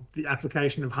the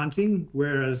application of hunting,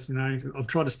 whereas I've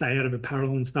tried to stay out of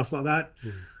apparel and stuff like that.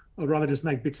 I'd rather just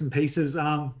make bits and pieces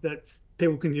that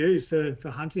people can use for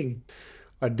hunting.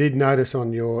 I did notice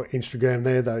on your Instagram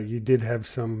there, though, you did have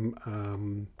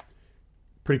some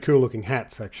pretty cool looking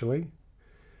hats, actually.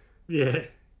 Yeah.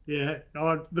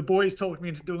 The boys talked me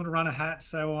into doing a run of hats,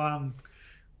 so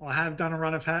I have done a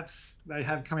run of hats. They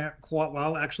have come out quite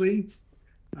well, actually.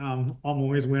 I'm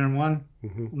always wearing one.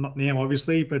 Not now,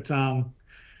 obviously, but I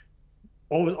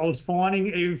was finding,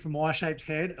 even for my shaped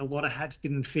head, a lot of hats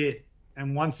didn't fit.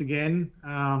 And once again,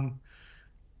 I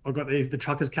got the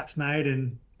truckers caps made,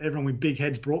 and everyone with big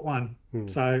heads brought one.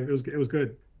 So it was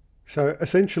good. So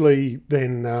essentially,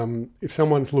 then, if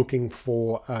someone's looking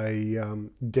for a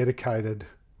dedicated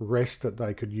rest that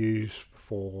they could use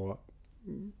for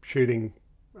shooting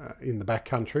in the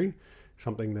backcountry,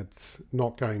 something that's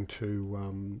not going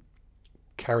to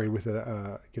carry with it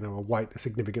a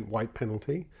significant weight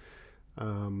penalty,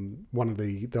 one of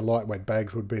the lightweight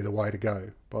bags would be the way to go,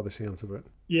 by the sounds of it.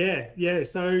 Yeah.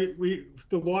 So the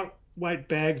lightweight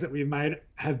bags that we've made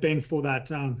have been for that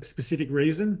specific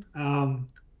reason.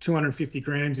 250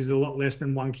 grams is a lot less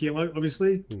than 1 kilo,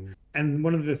 obviously. And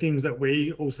one of the things that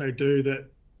we also do that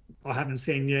I haven't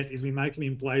seen yet is we make them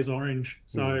in blaze orange.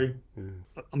 So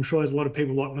I'm sure there's a lot of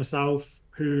people like myself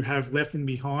who have left them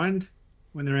behind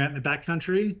when they're out in the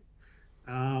backcountry,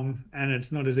 and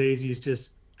it's not as easy as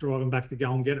just driving back to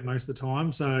go and get it most of the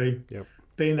time. So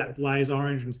being that blaze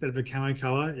orange instead of a camo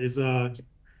color is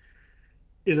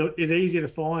easier to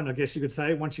find, I guess you could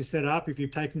say, once you set up. If you've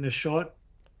taken the shot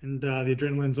and the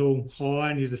adrenaline's all high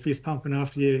and you're the fist pumping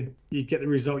after you get the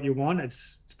result you want,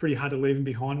 it's pretty hard to leave them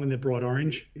behind when they're bright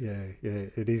orange. Yeah,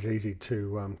 it is easy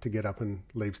to get up and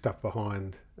leave stuff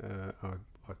behind. I'm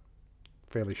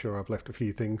fairly sure I've left a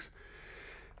few things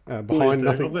behind.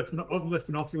 Nothing. I've left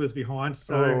binoculars behind.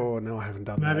 So no, I haven't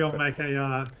done maybe that. I'll make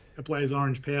a blaze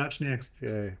orange pouch next.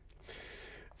 Yeah.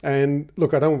 And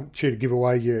look, I don't want you to give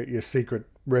away your secret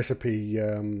recipe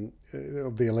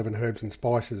of the 11 herbs and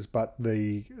spices, but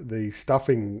the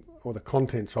stuffing or the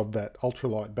contents of that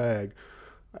ultralight bag,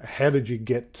 how did you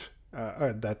get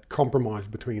that compromise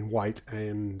between weight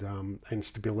and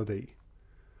stability?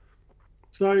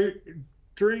 So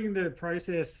during the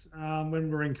process, when we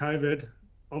were in COVID,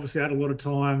 obviously I had a lot of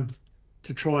time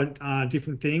to try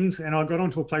different things, and I got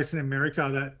onto a place in America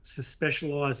that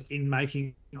specialised in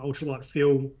making ultralight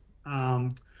fill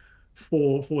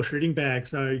for shooting bags.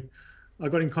 So I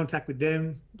got in contact with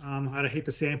them. I had a heap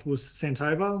of samples sent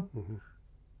over,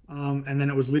 and then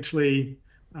it was literally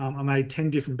I made 10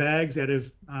 different bags out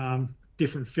of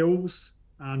different fills,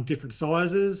 different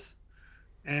sizes,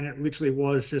 and it literally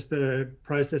was just a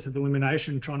process of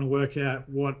elimination, trying to work out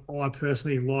what I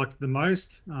personally liked the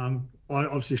most. I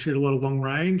obviously shoot a lot of long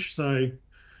range, so I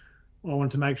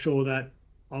wanted to make sure that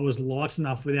I was light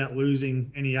enough without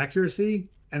losing any accuracy.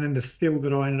 And then the fill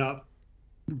that I ended up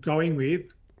going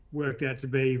with worked out to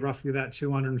be roughly that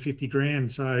 250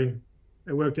 grams. So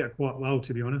it worked out quite well,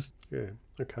 to be honest. Yeah,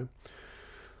 okay.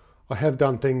 I have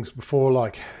done things before,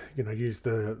 like, use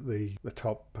the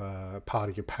top part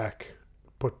of your pack,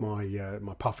 put my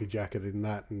my puffy jacket in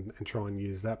that and try and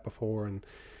use that before. And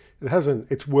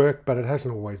it's worked, but it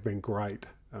hasn't always been great.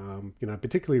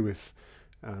 Particularly with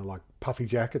like puffy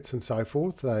jackets and so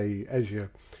forth, they, as you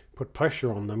put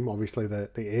pressure on them, obviously the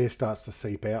air starts to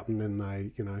seep out and then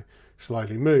they,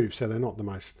 slowly move. So they're not the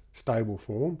most stable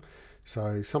form.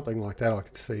 So something like that I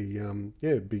could see,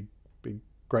 be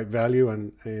great value,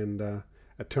 and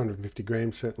at 250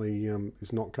 grams certainly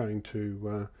is not going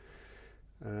to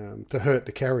hurt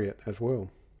to carry it as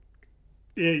well.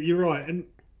 Yeah, you're right. And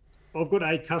I've got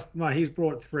a customer, he's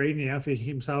brought 3 now for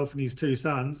himself and his 2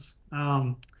 sons.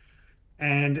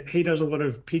 And he does a lot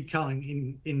of pig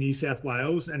culling in New South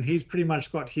Wales, and he's pretty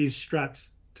much got his strapped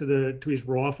to his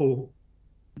rifle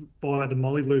by the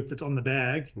molly loop that's on the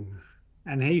bag.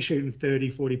 And he's shooting 30,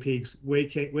 40 pigs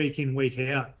week in, week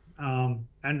out.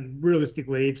 And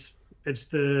realistically, it's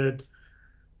the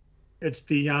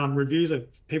reviews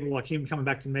of people like him coming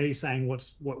back to me saying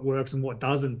what works and what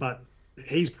doesn't, but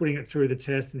he's putting it through the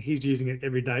test and he's using it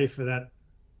every day for that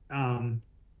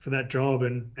job,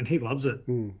 and he loves it.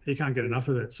 He can't get enough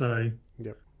of it. So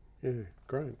Yep. Yeah,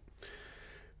 great.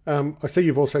 I see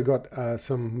you've also got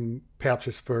some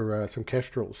pouches for some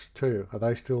kestrels too. Are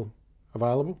they still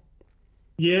available?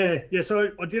 Yeah, yeah.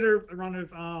 So I did a run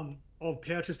of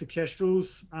pouches for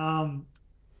kestrels.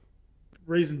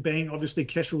 Reason being, obviously,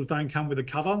 kestrels don't come with a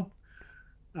cover.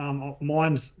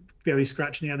 Mine's fairly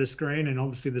scratched now, the screen, and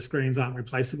obviously the screens aren't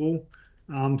replaceable.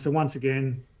 So once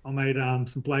again, I made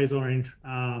some blaze orange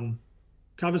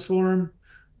covers for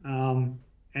them.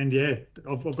 And yeah,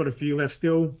 I've got a few left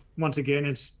still. Once again,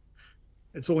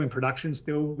 it's all in production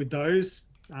still with those.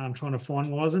 I'm trying to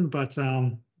finalise them, but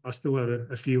I still have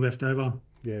a few left over.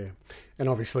 Yeah, and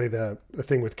obviously the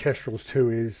thing with kestrels too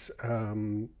is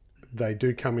they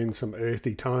do come in some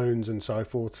earthy tones and so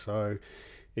forth. So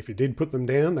if you did put them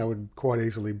down, they would quite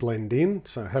easily blend in.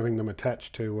 So having them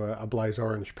attached to a blaze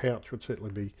orange pouch would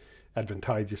certainly be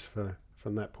advantageous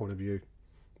from that point of view.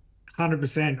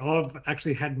 100%. I've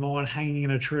actually had mine hanging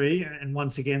in a tree and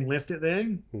once again left it there.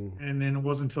 And then it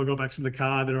wasn't until I got back to the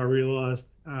car that I realised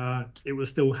it was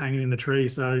still hanging in the tree.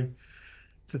 So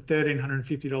it's a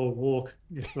 $1,350 walk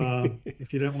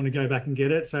if you don't want to go back and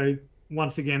get it. So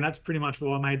once again, that's pretty much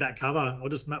why I made that cover. I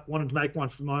just wanted to make one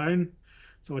for my own,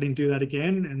 so I didn't do that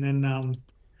again. And then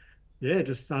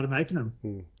just started making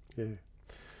them. Yeah.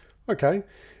 Okay.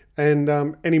 And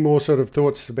any more sort of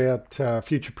thoughts about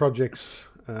future projects,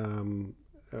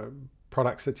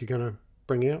 products that you're going to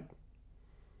bring out?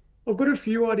 I've got a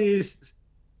few ideas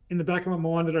in the back of my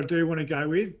mind that I do want to go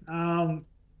with.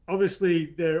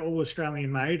 Obviously, they're all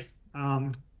Australian made.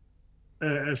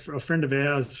 A friend of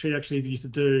ours, she actually used to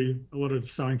do a lot of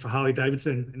sewing for Harley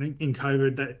Davidson, and in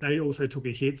COVID, they also took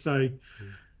a hit. So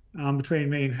between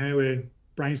me and her, we're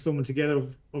brainstorming together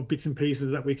of bits and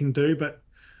pieces that we can do. But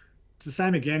it's the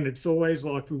same again. It's always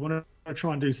like we want to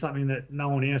try and do something that no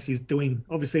one else is doing.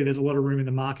 Obviously, there's a lot of room in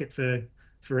the market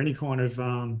for any kind of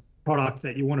product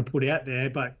that you want to put out there,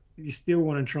 but you still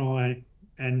want to try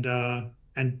and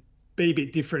be a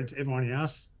bit different to everyone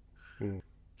else.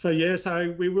 So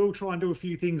we will try and do a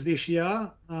few things this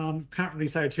year. Can't really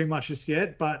say too much just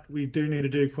yet, but we do need to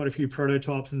do quite a few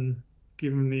prototypes and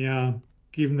give them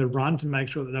the run to make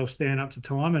sure that they'll stand up to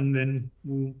time, and then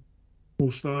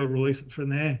we'll slowly release it from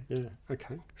there. Yeah.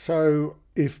 Okay. So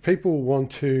if people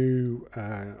want to,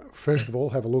 first of all,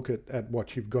 have a look at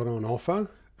what you've got on offer,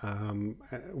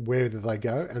 where do they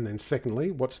go? And then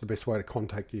secondly, what's the best way to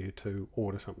contact you to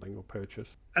order something or purchase?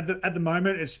 At the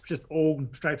moment, it's just all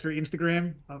straight through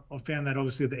Instagram. I've found that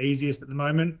obviously the easiest at the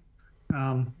moment.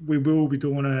 We will be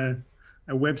doing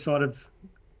a website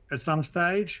at some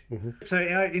stage. So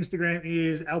our Instagram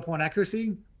is Alpine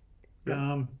Accuracy.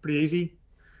 Pretty easy.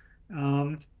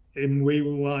 And we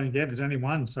will, there's only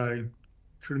one, so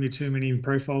shouldn't be too many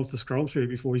profiles to scroll through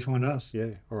before you find us.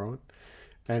 Yeah, all right.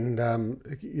 And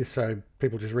so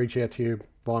people just reach out to you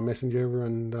via Messenger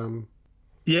and...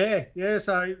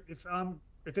 So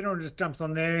if anyone just jumps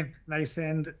on there, they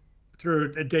send through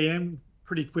a DM,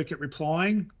 pretty quick at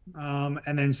replying,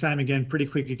 and then same again, pretty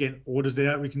quick at getting orders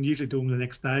out. We can usually do them the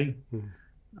next day.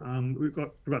 We've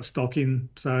got stock in,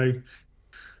 so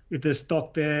if there's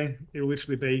stock there, it'll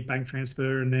literally be bank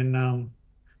transfer and then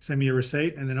send me a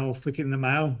receipt, and then I'll flick it in the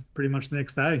mail pretty much the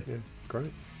next day. Yeah,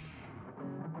 great.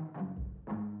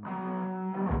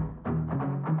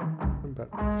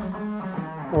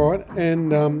 All right,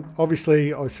 and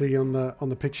obviously I see on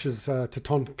the pictures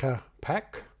Tatonka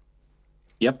pack.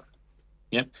 Yep.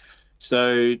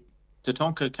 So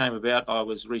Tatonka came about. I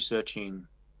was researching,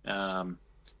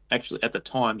 actually at the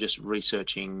time, just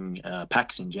researching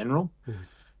packs in general,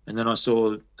 and then I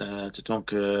saw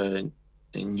Tatonka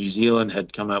in New Zealand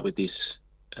had come up with this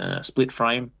split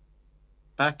frame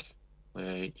pack,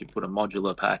 where you put a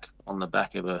modular pack on the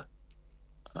back of a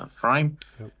frame,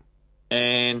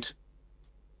 and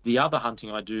the other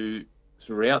hunting I do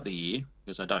throughout the year,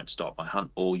 because I don't stop, I hunt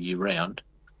all year round,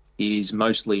 is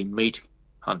mostly meat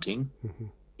hunting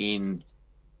in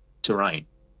terrain,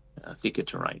 thicker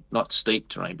terrain, not steep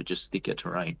terrain, but just thicker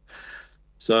terrain.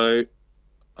 So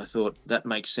I thought that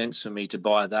makes sense for me to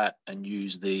buy that and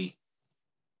use the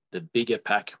bigger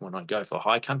pack when I go for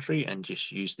high country, and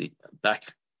just use the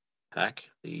back pack,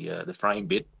 the frame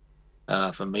bit,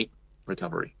 for meat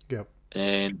recovery. Yep.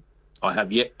 And I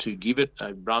have yet to give it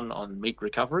a run on meat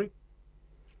recovery,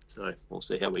 so we'll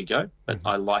see how we go. But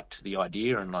I liked the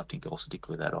idea, and I think I'll stick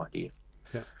with that idea.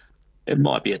 Yeah. It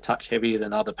might be a touch heavier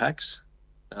than other packs.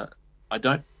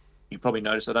 You probably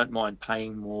noticed I don't mind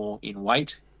paying more in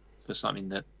weight for something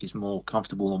that is more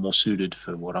comfortable or more suited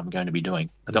for what I'm going to be doing.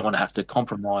 I don't want to have to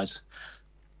compromise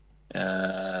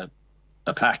a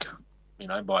pack,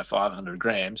 by 500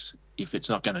 grams if it's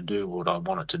not going to do what I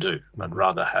want it to do. I'd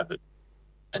rather have it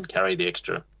and carry the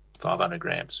extra 500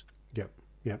 grams.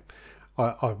 Yep.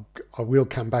 I will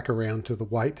come back around to the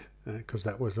weight because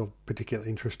that was of particular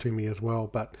interest to me as well.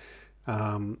 But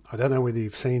I don't know whether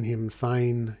you've seen him,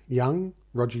 Thane Young,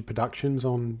 Rogie Productions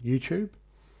on YouTube.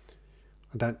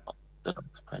 I don't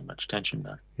pay much attention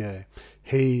though. Yeah,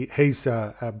 he's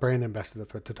a brand ambassador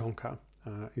for Tatonka.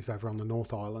 He's over on the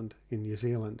North Island in New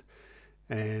Zealand,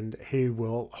 and he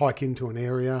will hike into an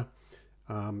area,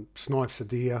 snipes a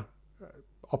deer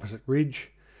opposite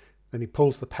ridge, then he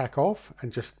pulls the pack off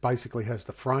and just basically has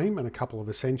the frame and a couple of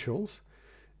essentials,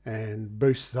 and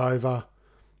boosts over,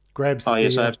 grabs the deer.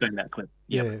 Yes, I have seen that clip.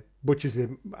 Yep. Yeah, butchers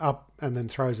him up and then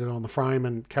throws it on the frame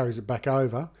and carries it back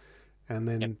over, and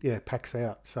then packs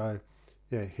out. So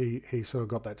yeah, he sort of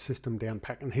got that system down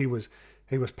pat, and he was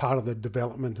part of the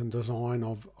development and design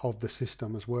of the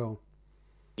system as well.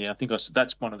 Yeah, I think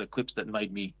that's one of the clips that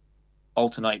made me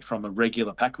alternate from a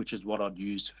regular pack, which is what I'd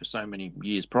used for so many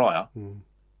years prior,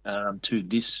 to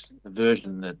this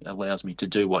version that allows me to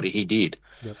do what he did.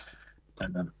 Yep.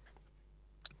 And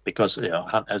because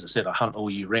as I said, I hunt all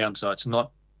year round, so it's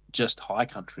not just high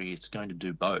country; it's going to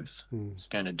do both. It's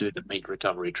going to do the meat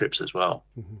recovery trips as well.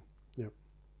 Mm-hmm.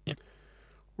 Yep.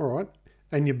 All right.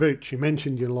 And your boots, you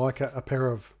mentioned you like a pair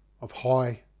of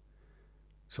high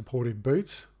supportive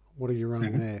boots. What are you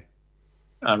running there?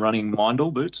 I'm running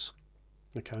Mindall boots.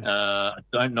 Okay. I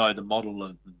don't know the model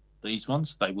of these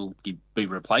ones. They will be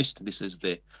replaced. This is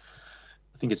I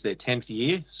think it's their 10th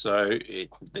year, so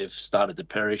they've started to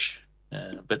perish,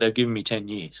 but they've given me 10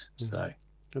 years. So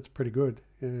that's pretty good.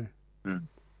 Yeah.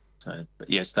 So, but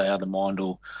yes, they are the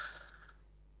Mindall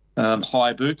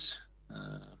high boots.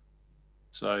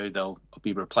 So they'll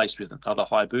be replaced with other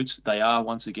high boots. They are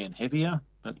once again heavier,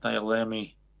 but they allow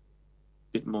me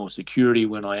a bit more security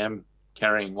when I am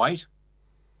carrying weight,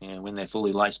 and when they're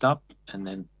fully laced up, and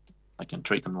then I can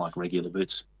treat them like regular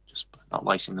boots, just not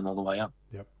lacing them all the way up.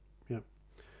 Yep.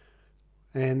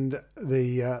 And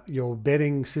your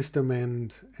bedding system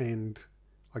and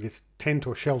I guess tent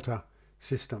or shelter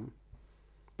system.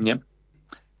 Yep.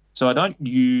 So I don't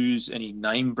use any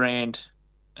name brand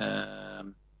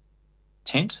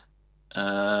tent.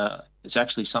 It's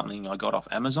actually something I got off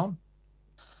Amazon.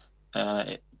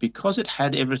 Because it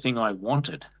had everything I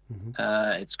wanted.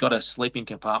 It's got a sleeping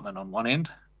compartment on one end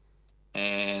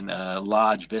and a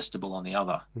large vestibule on the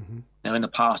other. Now, in the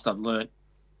past, I've learned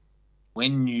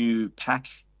when you pack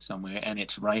somewhere and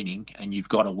it's raining and you've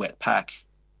got a wet pack,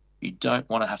 you don't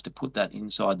want to have to put that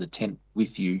inside the tent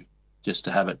with you just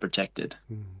to have it protected.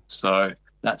 So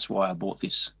that's why I bought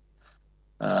this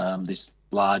this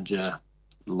larger,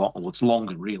 it's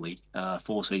longer really,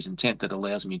 4-season tent that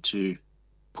allows me to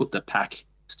put the pack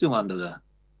still under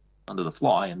the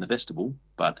fly in the vestibule,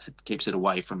 but it keeps it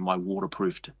away from my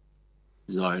waterproofed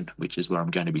zone, which is where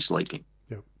I'm going to be sleeping.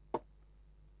 Yep.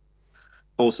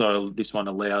 Also, this one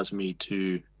allows me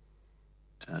to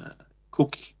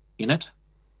cook in it,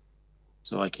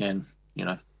 so I can,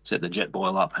 set the jet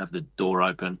boil up, have the door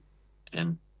open,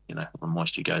 and the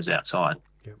moisture goes outside.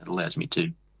 Yep. It allows me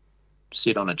to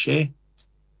sit on a chair.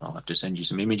 I'll have to send you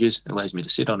some images. It allows me to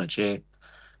sit on a chair,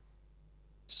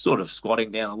 sort of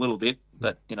squatting down a little bit,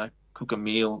 but cook a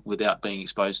meal without being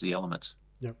exposed to the elements.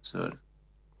 Yep. So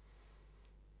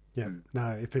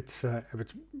no, if it's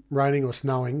raining or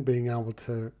snowing, being able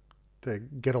to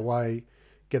get away,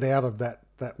 get out of that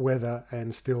weather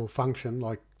and still function,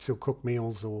 like still cook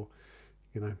meals or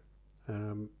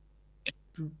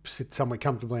sit somewhere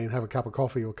comfortably and have a cup of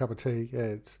coffee or a cup of tea. Yeah,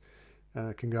 it's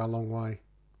can go a long way.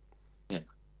 Yeah.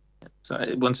 So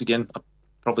once again, I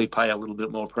probably pay a little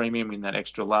bit more premium in that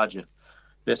extra larger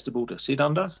vestibule to sit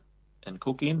under and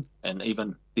cook in. And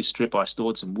even this trip, I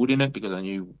stored some wood in it because I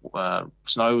knew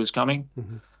snow was coming.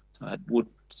 So I had wood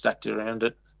stacked around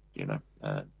it,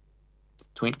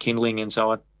 twin kindling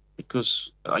inside,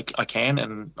 because I can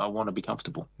and I want to be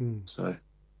comfortable. So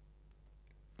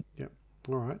yeah,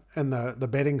 all right. And the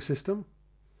bedding system?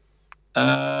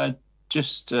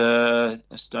 Just a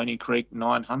Stony Creek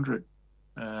 900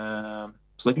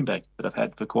 sleeping bag that I've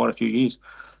had for quite a few years.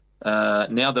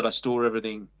 Now that I store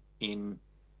everything in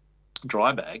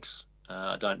dry bags,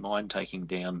 I don't mind taking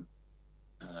down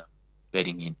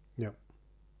bedding in. Yep.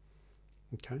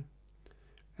 Okay.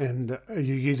 And are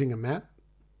you using a mat?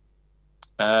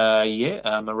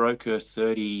 Maroka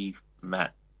 30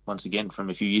 mat, once again from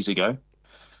a few years ago.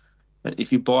 But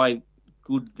if you buy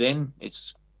good then,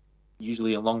 it's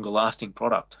usually a longer lasting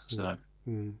product. So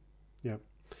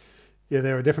yeah,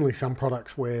 there are definitely some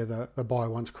products where the buy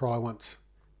once, cry once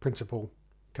principle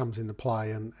comes into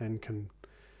play and can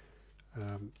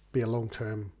be a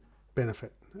long-term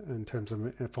benefit in terms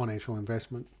of financial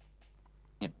investment.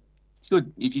 Yep. it's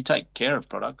good if you take care of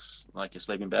products like a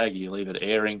sleeping bag. You leave it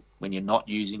airing when you're not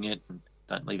using it, and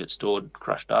don't leave it stored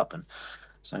crushed up. And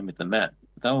same with the mat;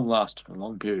 they'll last for a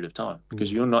long period of time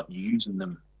because you're not using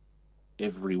them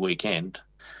every weekend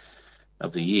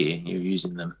of the year. You're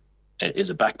using them as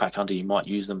a backpack hunter. You might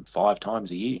use them 5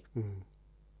 times a year.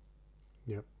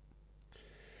 Yep.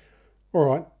 All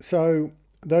right. So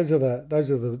those are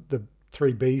the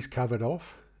 3 B's covered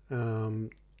off.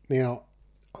 Now,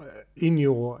 in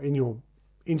your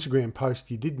Instagram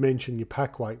post, you did mention your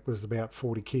pack weight was about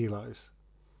 40 kilos.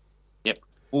 Yep,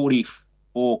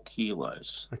 44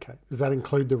 kilos. Okay. Does that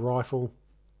include the rifle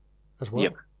as well?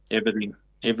 Yep,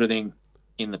 everything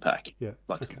in the pack. Yeah.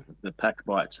 Like okay. the pack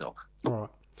by itself. All right.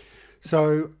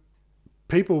 So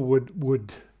people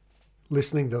would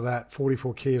listening to that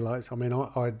 44 kilos. I mean,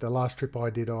 I the last trip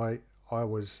I did, I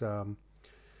was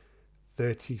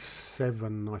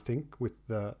 37, I think, with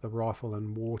the rifle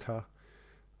and water,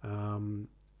 and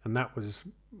that was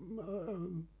a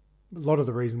lot of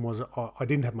the reason was I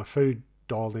didn't have my food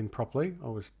dialed in properly.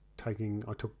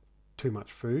 I took too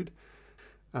much food.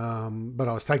 But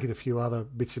I was taking a few other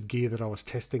bits of gear that I was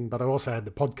testing, but I also had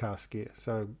the podcast gear.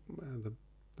 So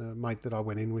the mate that I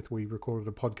went in with, we recorded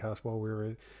a podcast while we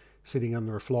were sitting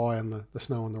under a fly and the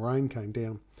snow and the rain came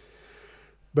down.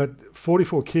 But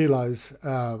 44 kilos,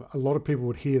 a lot of people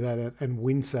would hear that and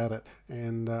wince at it.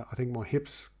 And I think my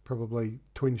hips probably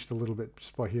twinged a little bit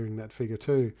just by hearing that figure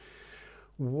too.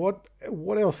 What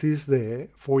else is there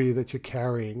for you that you're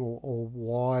carrying, or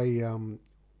why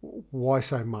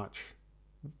so much?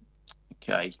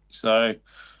 Okay, so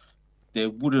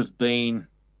there would have been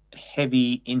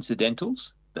heavy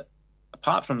incidentals.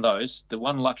 Apart from those, the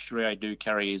one luxury I do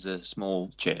carry is a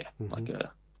small chair, like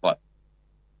a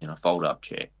fold-up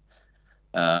chair.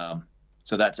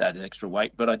 So that's added extra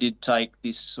weight. But I did take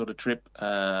this sort of trip.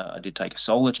 I did take a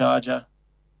solar charger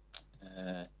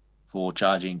for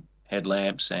charging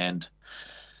headlamps and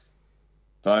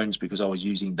phones because I was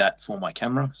using that for my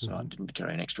camera. So I didn't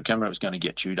carry an extra camera. It was going to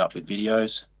get chewed up with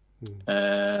videos.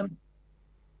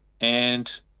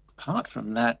 And apart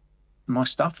from that, my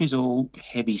stuff is all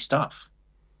heavy stuff.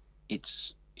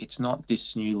 It's not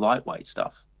this new lightweight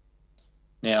stuff.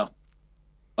 Now,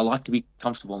 I like to be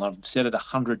comfortable, and I've said it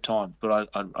 100 times, but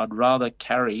I'd rather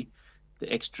carry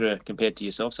the extra compared to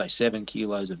yourself, say 7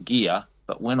 kilos of gear.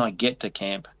 But when I get to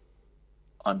camp,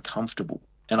 I'm comfortable,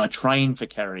 and I train for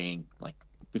carrying. Like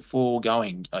before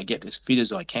going, I get as fit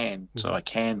as I can, so I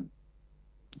can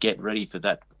get ready for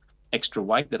that extra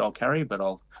weight that I'll carry, but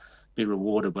I'll be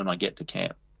rewarded when I get to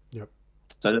camp. Yep.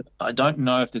 So I don't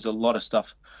know if there's a lot of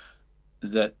stuff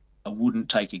that I wouldn't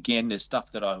take again. There's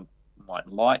stuff that I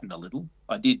might lighten a little.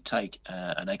 I did take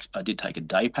a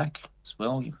day pack as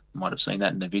well. You might have seen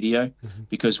that in the video,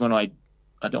 because when I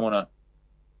don't want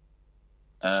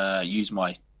to use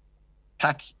my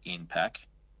pack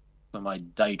for my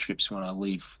day trips when I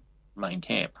leave main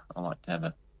camp. I like to have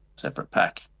a separate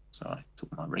pack, so I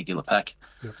took my regular pack.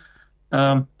 Yep.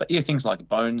 But yeah, things like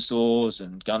bone saws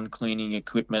and gun cleaning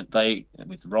equipment,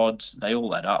 with rods, they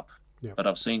all add up. Yep. But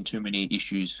I've seen too many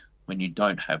issues when you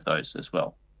don't have those as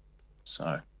well.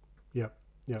 So, yep.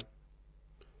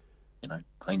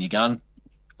 Clean your gun,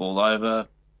 fall over,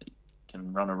 you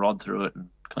can run a rod through it and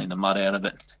clean the mud out of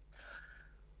it.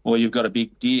 Or you've got a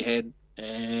big deer head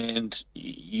and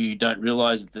you don't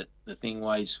realize that the thing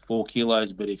weighs 4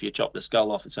 kilos, but if you chop the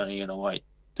skull off, it's only going to weigh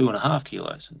 2.5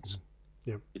 kilos.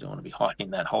 You don't want to be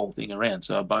hiking that whole thing around.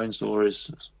 So a bone saw is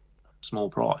a small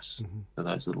price for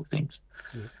those little things.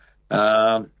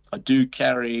 I do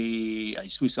carry a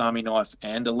Swiss Army knife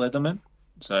and a Leatherman,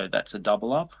 so that's a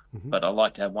double up, but I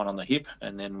like to have one on the hip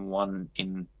and then one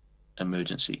in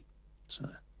emergency. So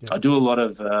I do a lot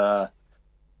of,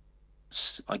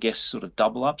 I guess, sort of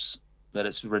double ups, but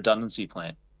it's a redundancy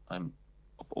plan. I've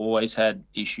always had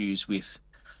issues with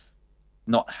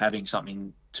not having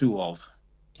something two of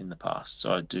in the past,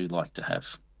 so I do like to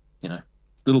have,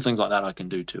 little things like that I can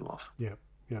do two of. Yeah.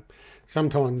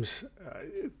 Sometimes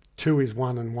two is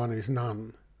one and one is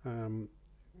none,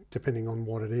 depending on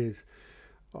what it is.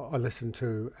 I listened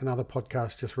to another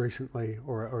podcast just recently,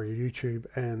 or a YouTube,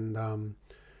 and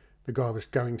the guy was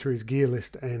going through his gear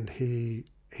list, and he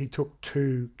took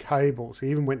 2 cables. He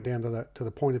even went down to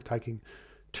the point of taking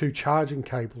 2 charging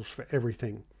cables for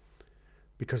everything,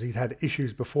 because he'd had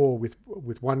issues before with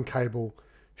one cable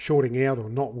shorting out or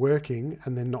not working,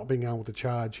 and then not being able to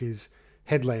charge his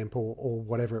headlamp or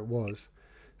whatever it was.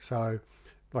 So,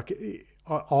 like,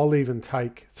 I'll even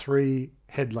take 3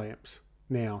 headlamps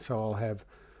now. So I'll have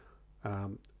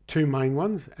 2 main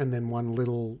ones and then one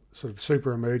little sort of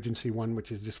super emergency one,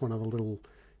 which is just one of the little,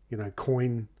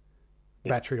 coin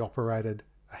battery operated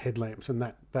headlamps, and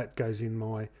that goes in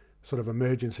my sort of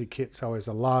emergency kit. So as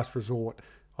a last resort,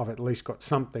 I've at least got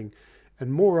something.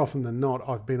 And more often than not,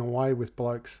 I've been away with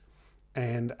blokes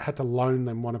and had to loan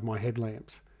them one of my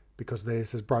headlamps because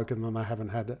theirs is broken and they haven't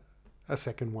had a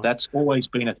second one. That's always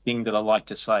been a thing that I like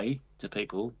to say to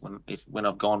people when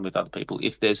I've gone with other people.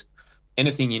 If there's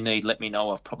anything you need, let me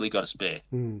know. I've probably got a spare.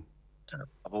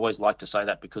 I've always liked to say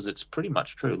that because it's pretty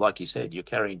much true. Like you said, you're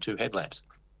carrying two headlamps.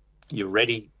 You're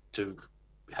ready to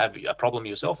have a problem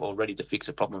yourself or ready to fix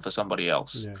a problem for somebody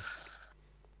else. Yeah.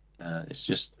 It's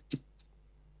just,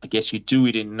 I guess you do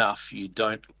it enough. You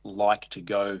don't like to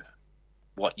go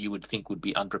what you would think would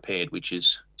be unprepared, which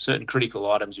is certain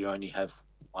critical items you only have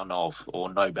one of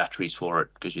or no batteries for it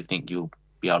because you think you'll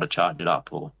be able to charge it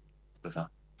up or whatever.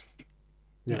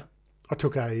 Yeah. I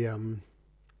took a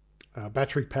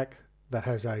battery pack that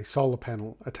has a solar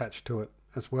panel attached to it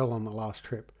as well on the last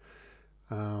trip.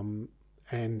 And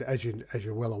as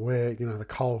you're well aware, the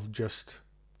cold just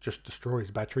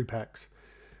destroys battery packs.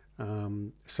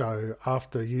 So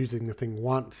after using the thing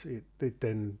once, it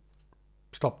then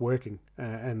stopped working,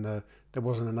 and there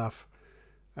wasn't enough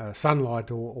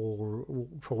sunlight, or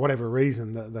for whatever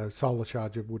reason, the solar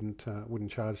charger wouldn't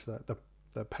charge the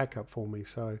pack up for me.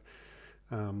 So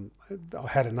I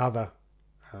had another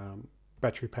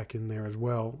battery pack in there as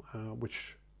well,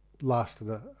 which lasted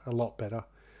a lot better.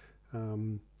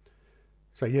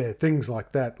 So yeah, things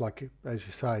like that. Like as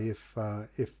you say, if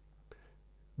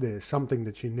there's something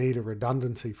that you need a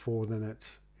redundancy for, then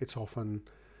it's often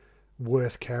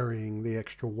worth carrying the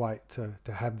extra weight to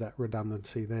have that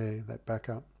redundancy there, that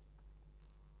backup.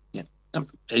 Yeah,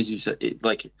 as you said,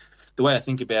 like the way I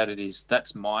think about it is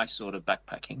that's my sort of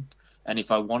backpacking. And if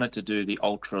I wanted to do the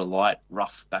ultra light,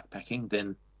 rough backpacking,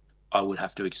 then I would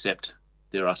have to accept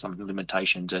there are some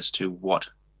limitations as to what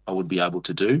I would be able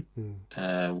to do.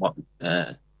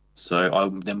 So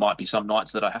there might be some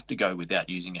nights that I have to go without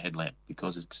using a headlamp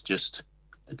because it's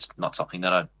not something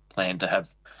that I plan to have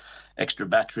extra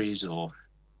batteries or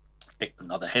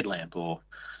another headlamp or,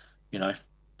 I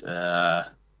don't know.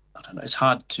 It's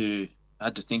hard to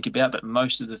think about, but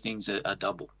most of the things are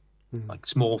double. Like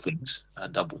small things are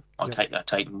double. I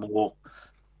take more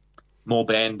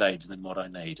Band-Aids than what I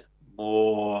need.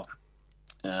 More,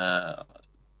 I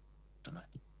don't know.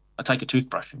 I take a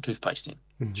toothbrush and toothpaste in.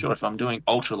 Sure, if I'm doing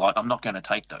ultralight, I'm not going to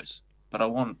take those, but I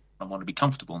want to be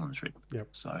comfortable on the trip.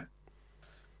 So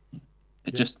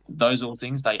just those all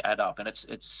things, they add up, and it's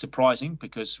surprising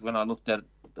because when I looked at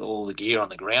all the gear on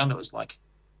the ground, it was like,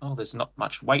 oh, there's not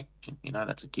much weight.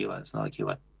 That's a kilo. It's not a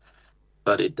kilo,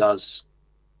 but it does.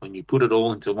 When you put it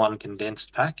all into one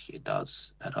condensed pack, it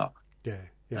does add up.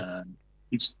 Yeah.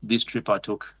 This trip I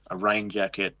took a rain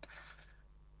jacket,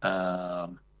 a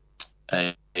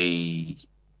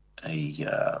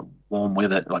warm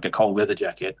weather, like a cold weather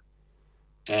jacket,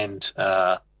 and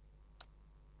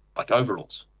like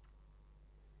overalls.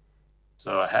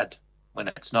 So I had, when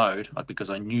it snowed, because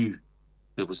I knew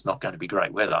there was not going to be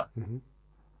great weather,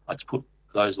 I just put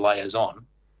those layers on,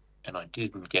 and I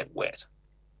didn't get wet.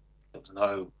 There was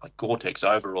no Gore-Tex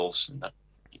overalls, and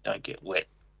you don't get wet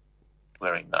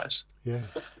wearing those. Yeah.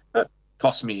 It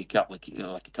cost me a couple of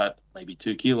maybe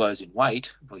 2 kilos in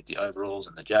weight with the overalls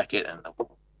and the jacket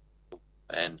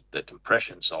and the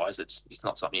compression size. It's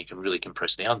not something you can really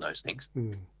compress down those things.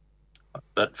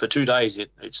 But for 2 days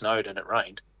it snowed and it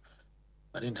rained.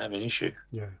 I didn't have an issue.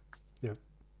 Yeah,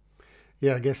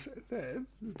 I guess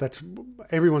that's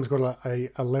everyone's got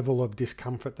a level of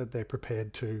discomfort that they're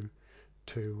prepared to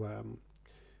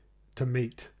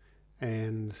meet,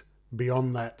 and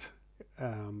beyond that,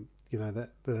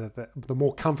 that the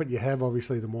more comfort you have,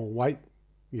 obviously, the more weight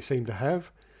you seem to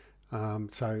have.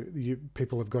 So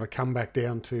people have got to come back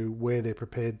down to where they're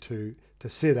prepared to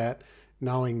sit at,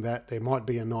 knowing that there might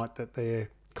be a night that they're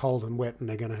cold and wet and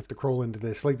they're going to have to crawl into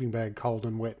their sleeping bag cold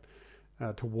and wet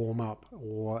to warm up,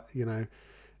 or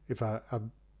if a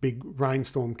big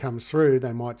rainstorm comes through,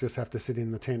 they might just have to sit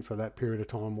in the tent for that period of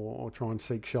time, or try and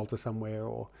seek shelter somewhere.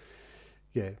 Or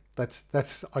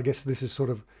that's I guess this is sort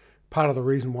of part of the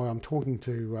reason why I'm talking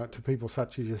to people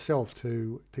such as yourself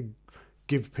to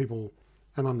give people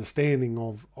an understanding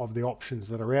of the options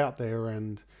that are out there,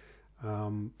 and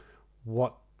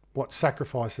what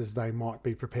sacrifices they might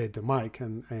be prepared to make,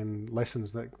 and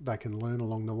lessons that they can learn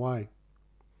along the way.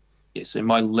 Yeah, so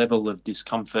my level of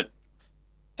discomfort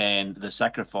and the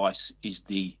sacrifice is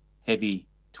the heavy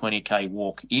 20k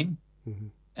walk in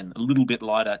and a little bit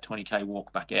lighter 20k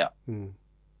walk back out,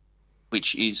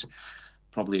 which is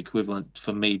probably equivalent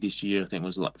for me this year. I think it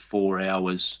was like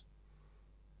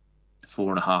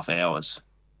 4.5 hours.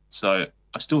 So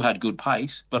I still had good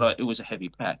pace, but it was a heavy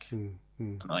pack.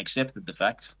 and I accepted the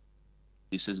fact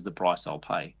this is the price I'll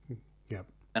pay. Yep.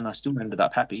 And I still ended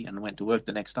up happy and went to work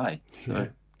the next day. So.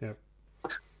 Yep.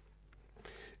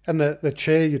 And the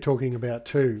chair you're talking about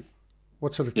too,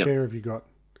 what sort of chair have you got?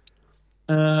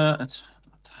 It's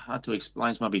hard to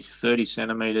explain. It's maybe 30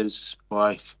 centimeters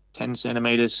by 10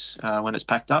 centimeters when it's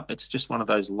packed up. It's just one of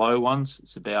those low ones.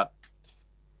 It's about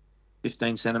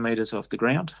 15 centimeters off the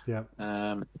ground. Yeah.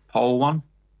 Pole one,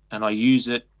 and I use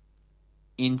it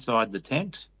inside the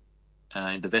tent,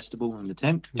 in the vestibule in the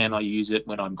tent, and I use it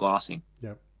when I'm glassing.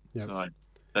 Yep. So,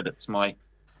 but it's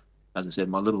as I said,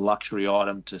 my little luxury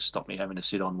item to stop me having to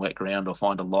sit on wet ground or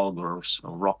find a log or a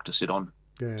rock to sit on.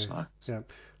 Yeah. So. Yeah.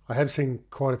 I have seen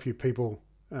quite a few people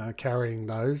carrying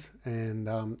those, and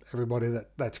everybody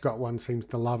that's got one seems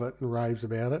to love it and raves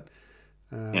about it.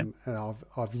 And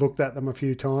I've looked at them a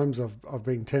few times. I've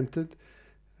been tempted,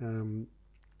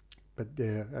 but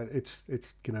yeah, it's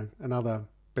another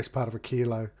best part of a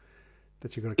kilo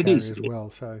that you've got to carry as well.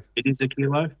 So it is a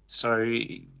kilo. So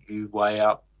you weigh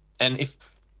up, and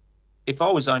if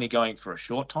I was only going for a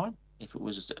short time, if it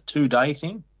was a 2-day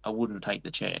thing, I wouldn't take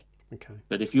the chair. Okay.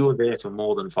 But if you're there for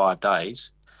more than 5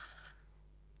 days,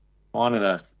 finding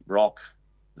a rock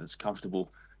that's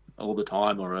comfortable all the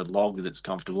time or a log that's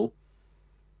comfortable,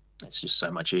 it's just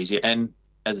so much easier. And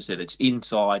as I said, it's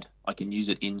inside. I can use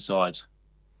it inside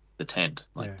the tent,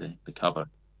 like the cover.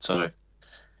 So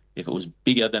if it was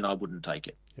bigger, then I wouldn't take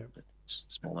it. Yep. But it's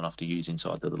small enough to use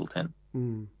inside the little tent.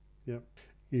 Yep.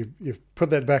 You've put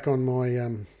that back on my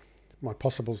my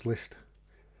possibles list.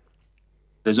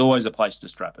 There's always a place to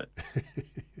strap it.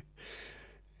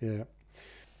 Yeah.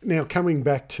 Now coming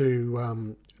back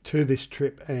to this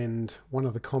trip, and one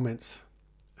of the comments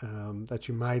that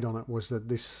you made on it was that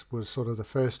this was sort of the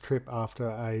first trip after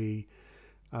a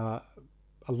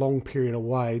long period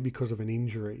away because of an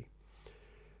injury.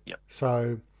 Yep.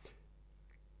 So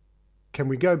can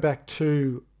we go back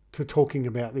to talking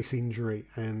about this injury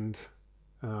and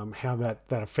how that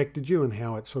affected you and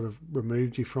how it sort of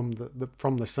removed you from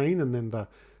the scene, and then the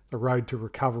road to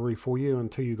recovery for you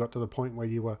until you got to the point where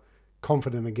you were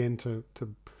confident again to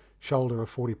shoulder a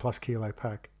 40 plus kilo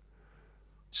pack?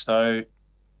 So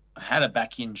I had a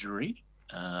back injury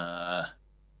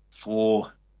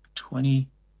for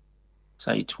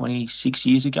 26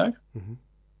 years ago,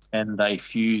 and they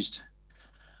fused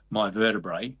my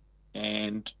vertebrae,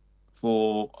 and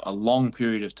for a long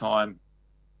period of time,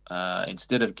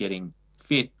 instead of getting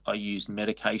fit, I used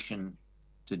medication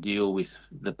to deal with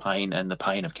the pain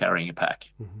of carrying a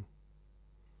pack.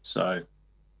 So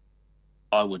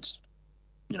I would,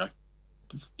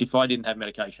 if I didn't have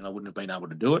medication, I wouldn't have been able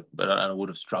to do it, but I would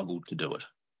have struggled to do it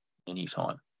any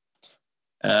time.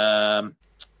 Then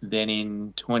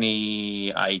in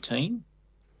 2018,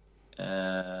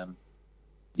 the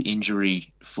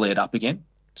injury flared up again,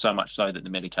 so much so that the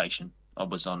medication, I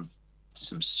was on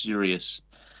some serious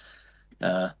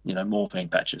morphine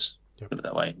patches, put it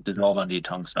that way, dissolve under your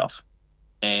tongue stuff.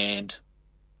 And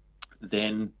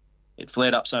then it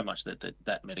flared up so much that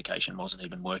medication wasn't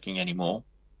even working anymore.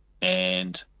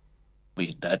 And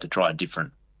they had to try a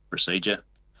different procedure.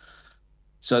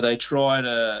 So they tried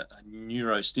a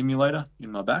neurostimulator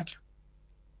in my back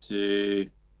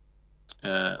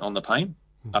on the pain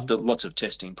after lots of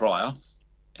testing prior.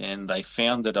 And they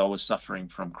found that I was suffering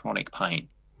from chronic pain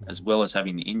as well as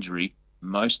having the injury.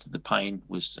 Most of the pain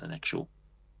was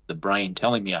the brain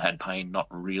telling me I had pain, not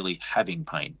really having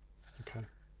pain. Okay.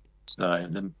 So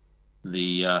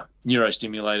the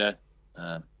neurostimulator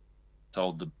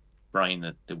told the brain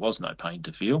that there was no pain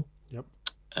to feel. Yep.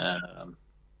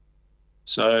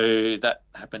 So that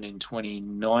happened in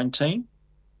 2019.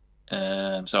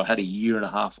 So I had a year and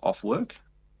a half off work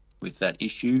with that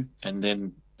issue, and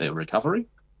then the recovery.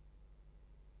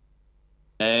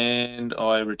 And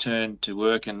I returned to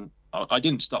work, and I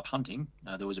didn't stop hunting.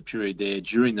 There was a period there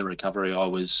during the recovery I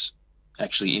was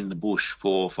actually in the bush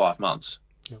for 5 months,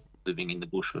 living in the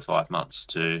bush for 5 months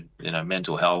to,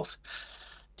 mental health,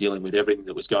 dealing with everything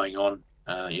that was going on.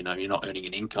 You're not earning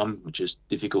an income, which is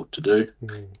difficult to do.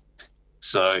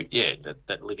 So, yeah,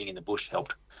 that living in the bush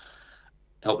helped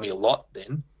me a lot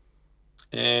then.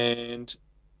 And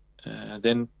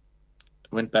then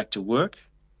went back to work,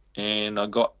 and I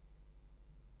got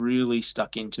really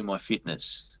stuck into my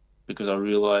fitness because I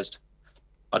realized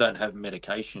I don't have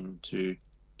medication to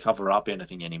cover up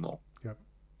anything anymore. Yep.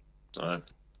 So,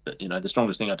 the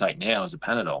strongest thing I take now is a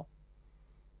Panadol,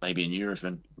 maybe a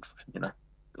Nurofen, the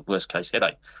worst case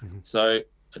headache. So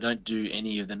I don't do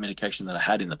any of the medication that I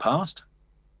had in the past.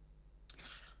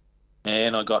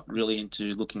 And I got really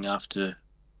into looking after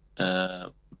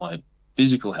my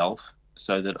physical health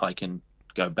so that I can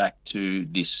go back to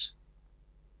this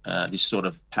this sort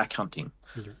of pack hunting.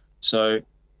 Okay. So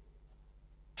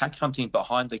pack hunting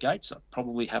behind the gates, I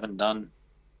probably haven't done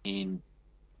in,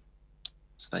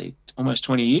 say, almost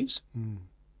 20 years.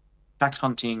 Pack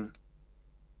hunting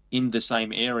in the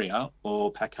same area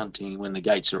or pack hunting when the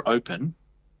gates are open,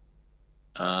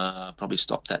 probably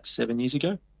stopped that 7 years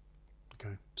ago.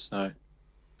 Okay. So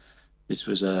this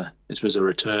was a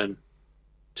return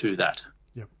to that.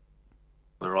 Yep.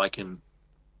 Where I can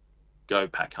go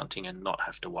pack hunting and not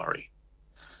have to worry.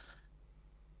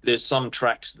 There's some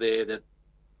tracks there that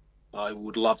I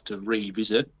would love to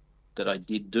revisit that I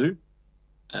did do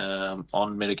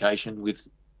on medication with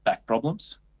back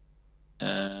problems.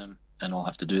 And I'll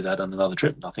have to do that on another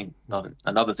trip. I think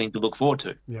another thing to look forward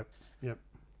to. Yep.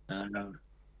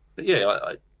 But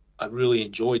yeah, I really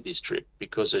enjoyed this trip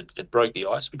because it broke the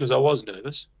ice, because I was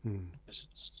nervous. Because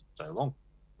it's so long.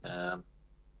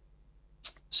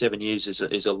 7 years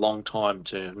is a long time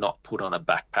to not put on a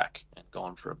backpack and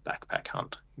gone for a backpack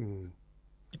hunt.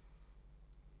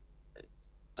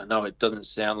 I know it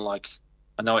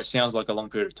sounds like a long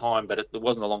period of time, but it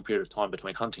wasn't a long period of time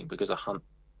between hunting, because I hunt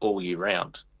all year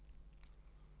round.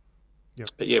 Yep.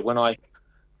 But yeah, when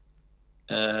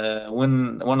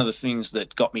one of the things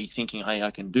that got me thinking, hey,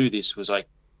 I can do this, was I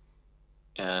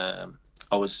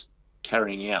was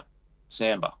carrying out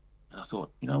sambar, and I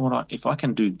thought, you know what, if I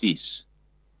can do this,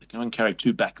 I can carry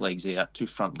 2 back legs out, 2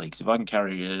 front legs. If I can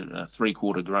carry a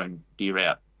 3/4 grown deer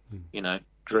out,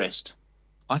 dressed,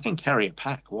 I can carry a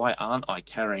pack. Why aren't I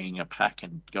carrying a pack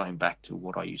and going back to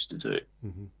what I used to do?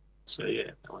 So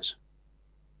yeah, that was.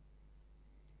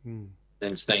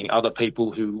 Then seeing other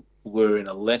people who were in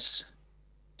a less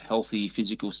healthy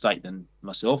physical state than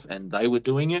myself, and they were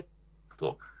doing it, I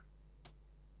thought,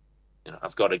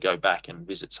 I've got to go back and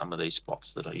visit some of these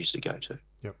spots that I used to go to.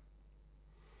 Yep.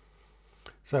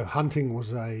 So hunting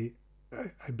was a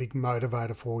big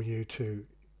motivator for you to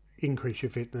increase your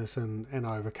fitness and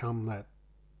overcome that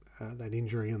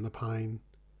injury and the pain.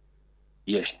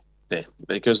 Yeah,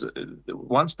 because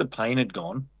once the pain had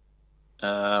gone,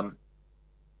 I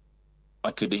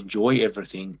could enjoy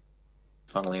everything,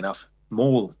 funnily enough,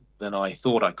 more than I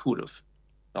thought I could have.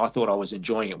 I thought I was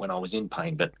enjoying it when I was in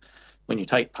pain, but when you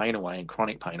take pain away and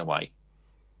chronic pain away,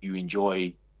 you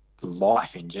enjoy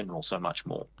life in general so much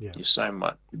more. Yeah. You're so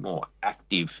much more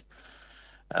active.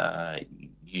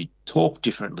 You talk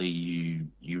differently. You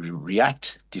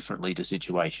react differently to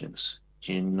situations.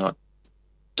 You're not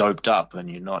doped up, and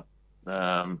you're not,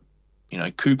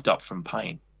 cooped up from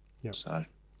pain. Yep. So.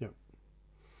 Yep.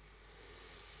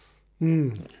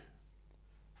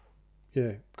 Yeah.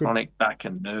 Good. Chronic back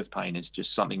and nerve pain is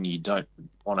just something you don't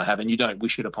want to have, and you don't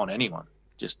wish it upon anyone.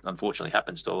 Just unfortunately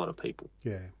happens to a lot of people.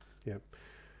 Yeah. Yeah.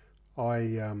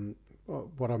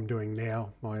 What I'm doing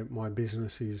now, my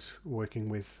business is working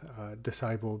with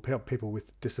disabled people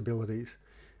with disabilities,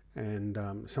 and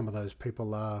some of those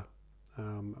people are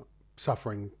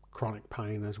suffering chronic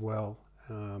pain as well.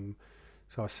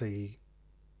 So I see,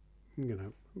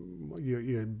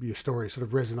 your story sort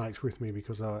of resonates with me,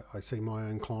 because I see my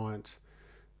own clients,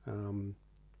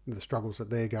 the struggles that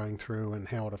they're going through and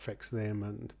how it affects them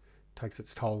and takes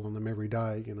its toll on them every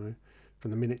day. From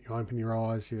the minute you open your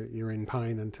eyes, you're in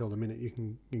pain until the minute you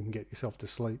can get yourself to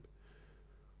sleep.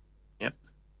 Yep,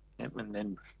 and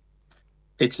then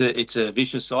it's a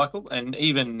vicious cycle. And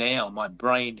even now, my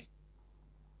brain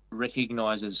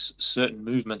recognizes certain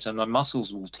movements, and my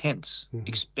muscles will tense,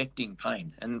 expecting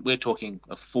pain. And we're talking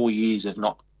of 4 years of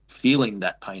not feeling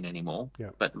that pain anymore.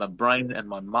 Yep. But my brain and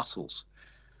my muscles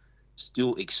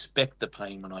still expect the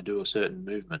pain when I do a certain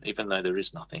movement, even though there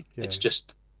is nothing. Yeah. It's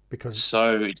just.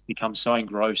 It's become so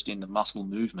engrossed in the muscle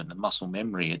movement, the muscle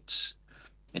memory. It's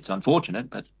unfortunate,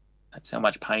 but that's how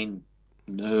much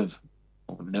nerve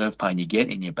pain you get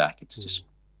in your back. It's just,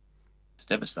 it's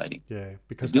devastating. Yeah,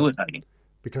 debilitating.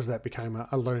 Because that became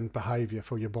a learned behaviour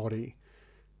for your body.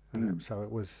 So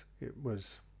it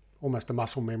was almost a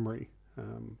muscle memory,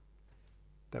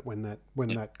 that when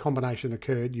that combination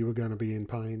occurred, you were going to be in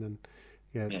pain, and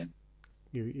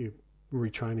you're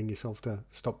retraining yourself to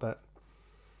stop that.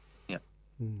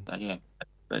 But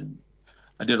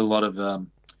I did a lot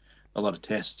of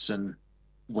tests, and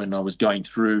when I was going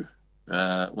through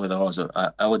whether I was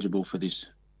eligible for this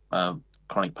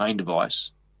chronic pain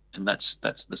device, and that's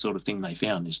the sort of thing they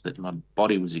found, is that my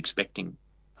body was expecting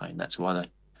pain. That's why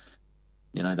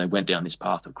they went down this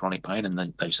path of chronic pain,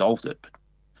 and they solved it. But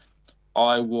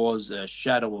I was a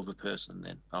shadow of a person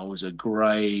then. I was a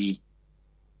grey,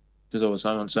 because I was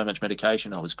on so much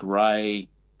medication. I was grey,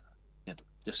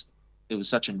 it was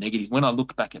such a negative. When I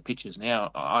look back at pictures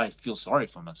now, I feel sorry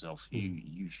for myself.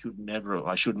 I should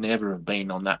never have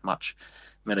been on that much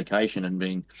medication and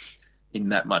being in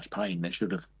that much pain. They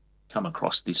should have come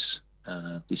across this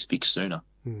fix sooner.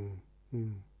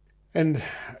 And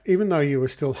even though you were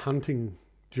still hunting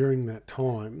during that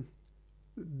time,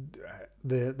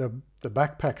 the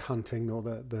backpack hunting, or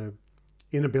the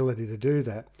inability to do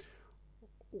that,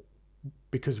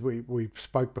 because we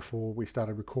spoke before we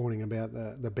started recording about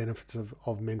the benefits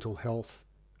of mental health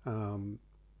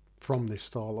from this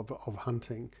style of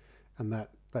hunting, and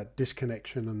that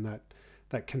disconnection and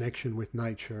that connection with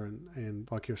nature, and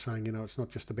like you're saying, it's not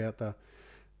just about the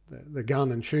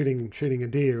gun and shooting a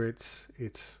deer.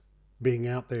 It's being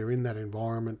out there in that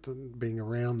environment and being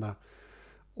around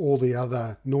all the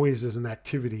other noises and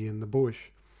activity in the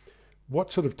bush.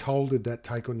 What sort of toll did that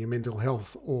take on your mental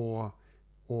health, or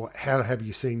how have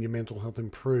you seen your mental health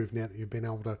improve now that you've been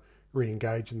able to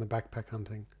re-engage in the backpack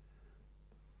hunting?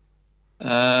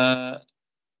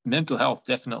 Mental health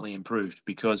definitely improved,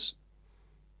 because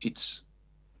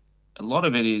a lot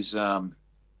of it's a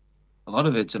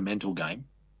mental game,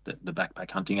 the backpack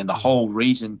hunting, and the whole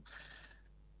reason,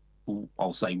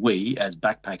 I'll say, we as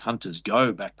backpack hunters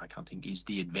go backpack hunting is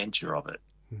the adventure of it.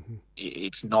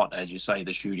 It's not, as you say,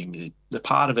 the shooting. The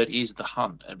part of it is the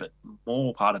hunt, but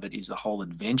more part of it is the whole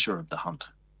adventure of the hunt.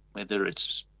 Whether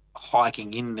it's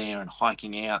hiking in there and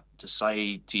hiking out to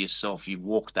say to yourself, you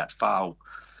walked that far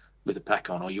with a pack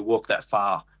on, or you walk that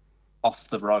far off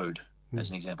the road,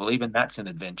 as an example. Even that's an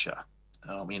adventure.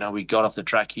 We got off the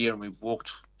track here and we've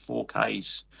walked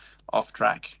 4Ks off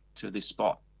track to this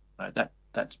spot. Right?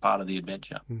 That's part of the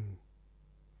adventure.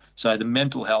 So the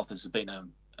mental health has been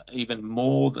even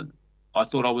more than I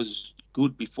thought. I was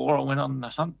good before I went on the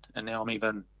hunt, and now I'm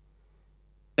even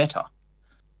better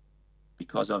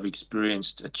because I've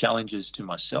experienced challenges to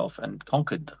myself and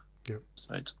conquered them. Yep.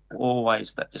 So it's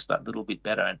always that little bit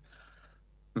better. And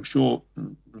I'm sure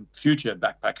future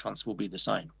backpack hunts will be the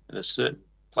same. There's certain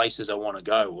places I want to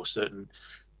go, or certain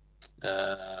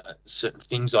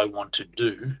things I want to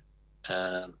do,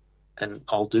 and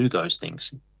I'll do those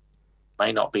things.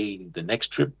 May not be the next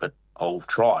trip, but I'll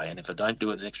try. And if I don't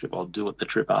do it the next trip, I'll do it the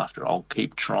trip after. I'll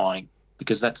keep trying,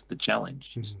 because that's the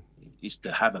challenge, is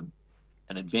to have an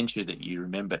adventure that you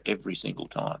remember every single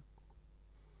time.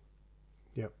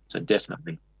 Yep. So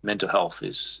definitely mental health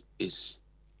is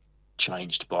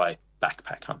changed by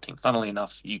backpack hunting. Funnily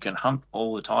enough, you can hunt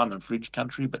all the time in fridge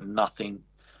country, but nothing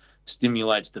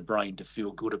stimulates the brain to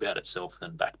feel good about itself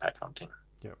than backpack hunting.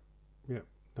 Yep.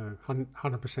 No,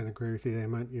 100% agree with you there,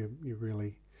 mate. You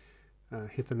really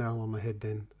hit the nail on the head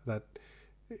then. That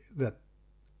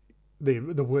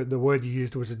the word you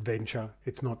used was adventure.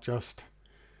 It's not just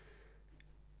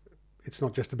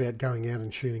about going out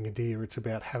and shooting a deer. It's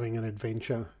about having an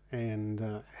adventure,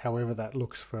 and however that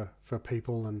looks for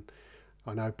people. And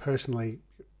I know personally,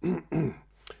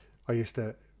 I used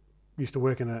to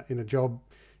work in a job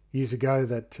years ago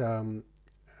that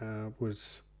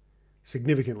was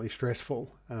significantly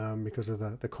stressful because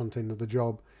of the content of the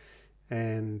job.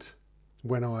 And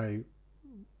when I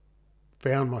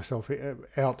found myself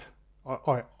out,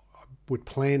 I would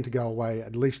plan to go away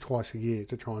at least twice a year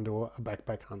to try and do a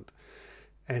backpack hunt.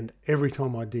 And every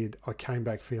time I did, I came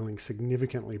back feeling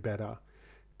significantly better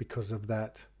because of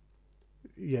that.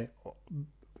 Yeah,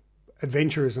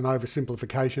 adventure is an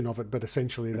oversimplification of it, but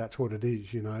essentially that's what it is.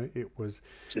 It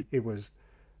was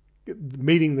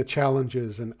meeting the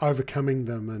challenges and overcoming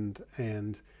them,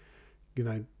 and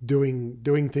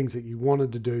doing things that you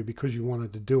wanted to do because you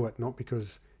wanted to do it, not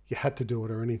because you had to do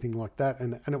it or anything like that.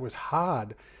 And it was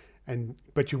hard,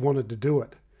 but you wanted to do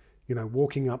it.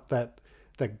 Walking up that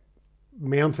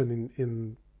mountain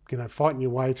in fighting your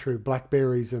way through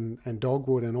blackberries and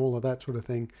dogwood and all of that sort of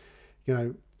thing.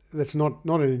 That's not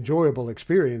an enjoyable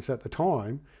experience at the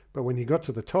time, but when you got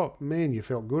to the top, man, you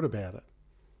felt good about it.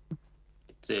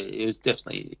 It was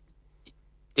definitely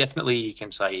you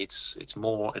can say it's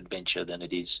more adventure than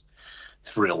it is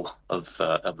thrill of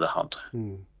the hunt.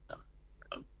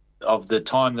 Of the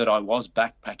time that I was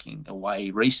backpacking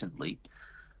away recently,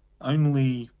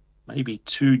 only maybe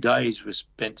 2 days were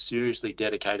spent seriously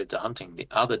dedicated to hunting. The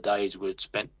other days were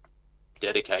spent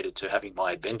dedicated to having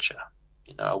my adventure.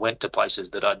 I went to places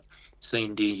that I'd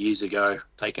seen deer years ago,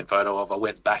 taken photo of. I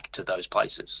went back to those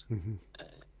places.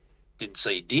 Didn't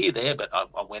see deer there, but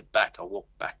I went back. I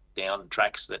walked back down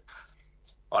tracks that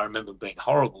I remember being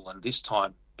horrible. And this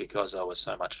time, because I was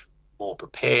so much more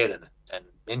prepared and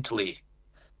mentally,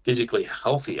 physically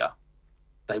healthier,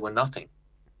 they were nothing.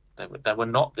 They were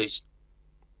not these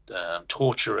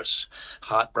torturous,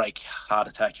 heart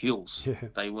attack hills. Yeah.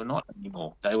 They were not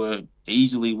anymore. They were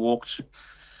easily walked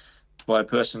by a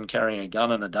person carrying a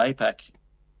gun and a day pack,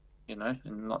 and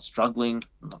not struggling,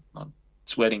 not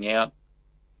sweating out.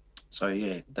 So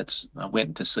yeah, I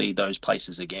went to see those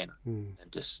places again and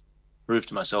just proved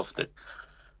to myself that,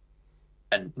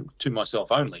 and to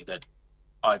myself only, that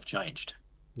I've changed.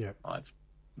 Yeah. I've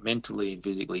mentally and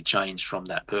physically changed from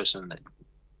that person that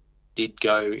did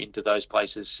go into those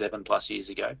places 7+ years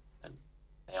ago, and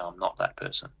now I'm not that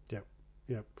person. Yep.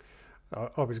 Yep.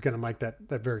 I was going to make that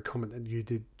very comment that you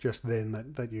did just then,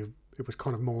 that it was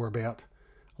kind of more about,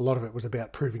 a lot of it was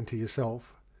about proving to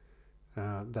yourself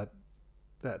that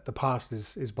the past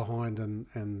is behind,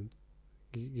 and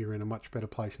you're in a much better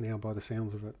place now by the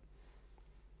sounds of it.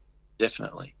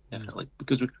 Definitely.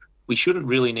 Because we shouldn't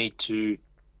really need to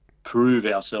prove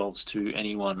ourselves to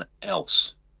anyone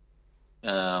else.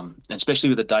 Especially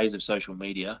with the days of social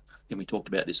media, and we talked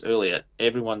about this earlier,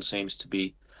 everyone seems to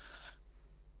be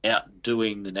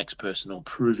outdoing the next person or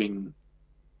proving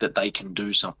that they can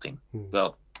do something.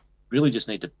 Well, really just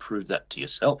need to prove that to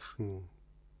yourself.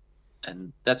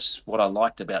 And that's what I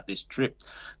liked about this trip.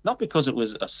 Not because it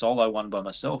was a solo one by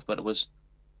myself, but it was,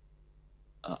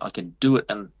 I can do it,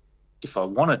 and if I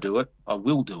want to do it, I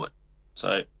will do it.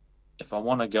 So if I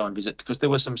want to go and visit, because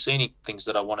there were some scenic things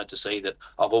that I wanted to see that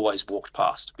I've always walked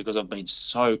past because I've been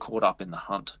so caught up in the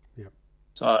hunt. Yep.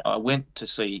 So I went to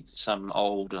see some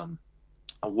old,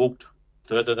 I walked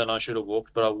further than I should have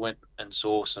walked, but I went and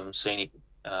saw some scenic,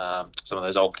 some of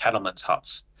those old cattlemen's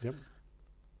huts. Yep.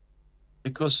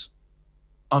 Because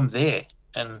I'm there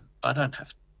and I don't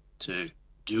have to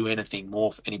do anything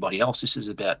more for anybody else. This is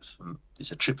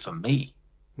it's a trip for me.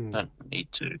 I don't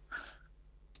need to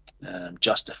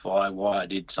justify why I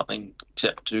did something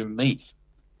except to me.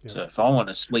 Yep. So if I want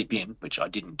to sleep in, which I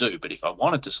didn't do, but if I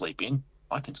wanted to sleep in,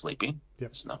 I can sleep in.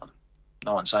 Yep. It's no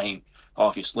one saying, oh,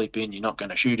 if you sleep in, you're not going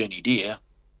to shoot any deer.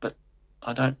 But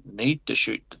I don't need to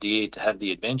shoot the deer to have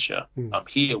the adventure. I'm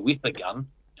here with a gun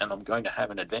and I'm going to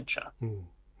have an adventure.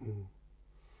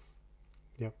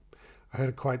 Yep. I heard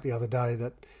a quote the other day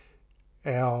that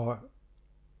our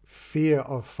fear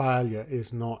of failure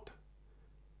is not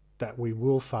that we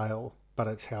will fail, but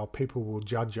it's how people will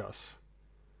judge us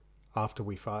after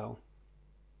we fail.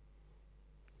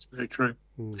 It's very true.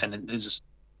 And it is,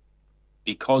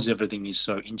 because everything is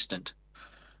so instant,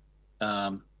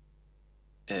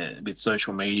 with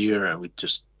social media and with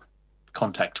just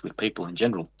contact with people in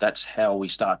general, that's how we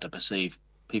start to perceive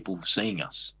people seeing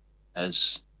us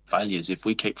as failures. If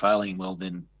we keep failing, well,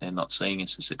 then they're not seeing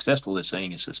us as successful, they're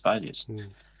seeing us as failures.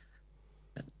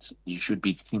 You should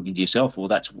be thinking to yourself, well,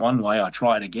 that's one way. I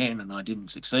tried again and I didn't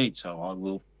succeed, so I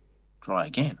will try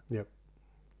again. Yep.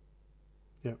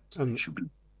 So you should be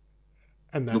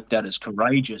looked at as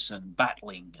courageous and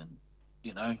battling,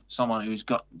 and someone who's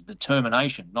got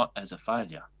determination, not as a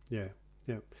failure. Yeah.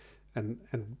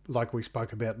 And like we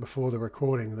spoke about before the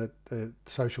recording, that the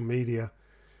social media,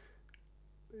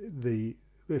 the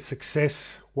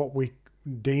success, what we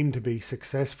deem to be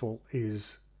successful,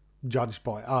 is judged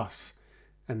by us,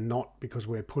 and not because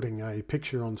we're putting a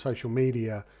picture on social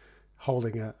media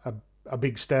holding a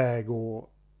big stag, or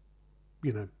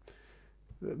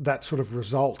that sort of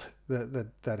result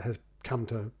that has come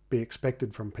to be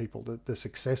expected from people. That the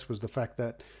success was the fact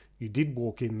that you did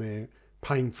walk in there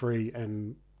pain-free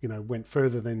and went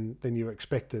further than you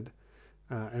expected,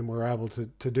 and were able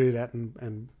to do that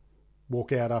and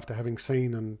walk out after having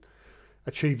seen and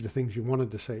achieved the things you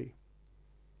wanted to see.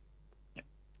 Yep.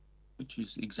 Which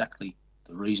is exactly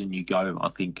the reason you go, I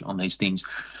think, on these things.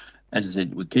 As I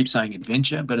said, we keep saying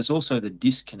adventure, but it's also the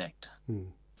disconnect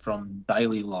from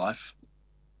daily life,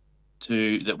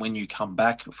 to that when you come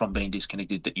back from being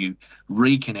disconnected, that you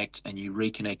reconnect, and you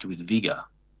reconnect with vigor,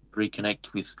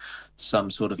 reconnect with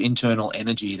some sort of internal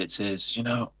energy that says,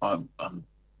 I'm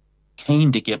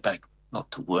keen to get back, not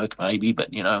to work maybe, but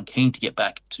I'm keen to get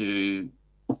back to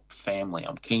family.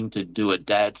 I'm keen to do a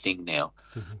dad thing now,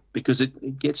 because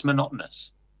it gets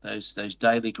monotonous. Those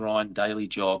daily grind, daily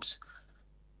jobs,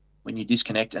 when you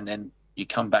disconnect and then you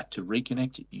come back to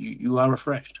reconnect, you are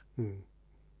refreshed.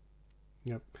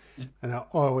 Yep. Yeah. And I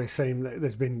always seem that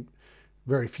there's been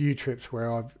very few trips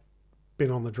where I've been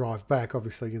on the drive back.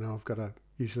 Obviously, I've got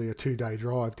usually a 2-day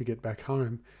drive to get back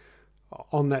home.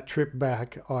 On that trip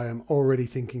back, I am already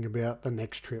thinking about the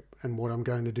next trip and what I'm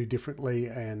going to do differently,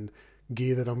 and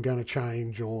gear that I'm going to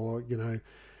change, or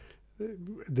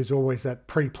there's always that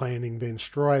pre-planning then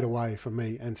straight away for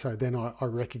me. And so then I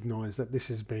recognise that this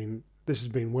has been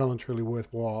well and truly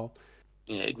worthwhile.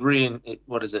 Yeah, it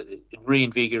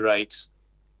reinvigorates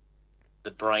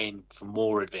the brain for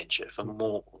more adventure, for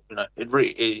more,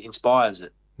 it inspires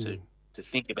it to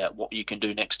think about what you can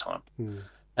do next time.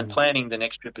 And planning the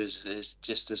next trip is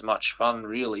just as much fun,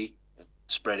 really,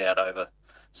 spread out over,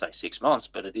 say, 6 months,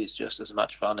 but it is just as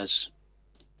much fun as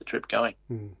the trip going.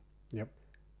 Yep.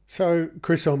 So,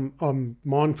 Chris, I'm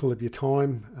mindful of your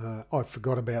time. I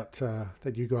forgot about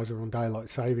that you guys are on daylight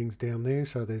savings down there,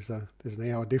 so there's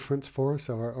an hour difference for us.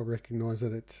 So I recognise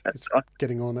that That's it's right.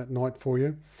 getting on at night for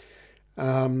you.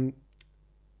 Um,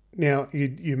 Now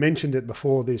you mentioned it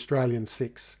before, the Australian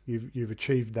Six. You've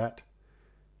achieved that.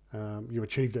 You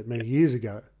achieved it many years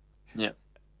ago. Yeah.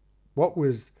 What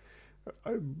was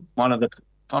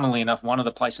Funnily enough, one of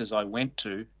the places I went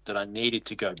to that I needed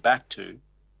to go back to,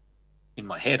 in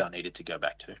my head, I needed to go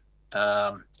back to,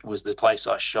 was the place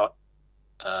I shot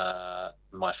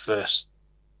my first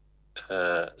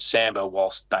sambar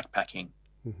whilst backpacking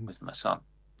with my son.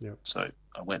 Yep. So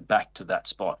I went back to that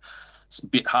spot. It's a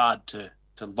bit hard to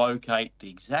locate the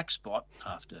exact spot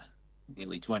after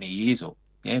nearly 20 years, or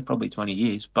probably 20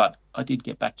 years, but I did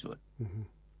get back to it.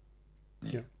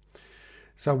 Yeah.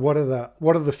 So what are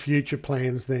the future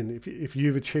plans then? If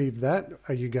you've achieved that,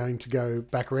 are you going to go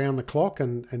back around the clock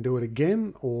and do it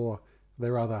again, or are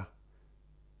there other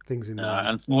things in mind?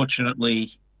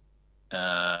 Unfortunately,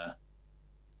 I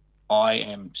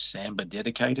am Samba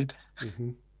dedicated.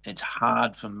 It's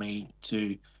hard for me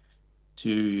to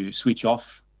switch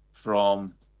off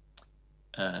from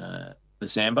the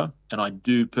Samba, and I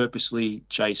do purposely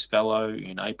chase fallow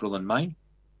in April and May,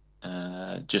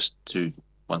 just to,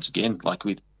 once again, like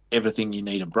with everything, you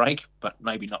need a break, but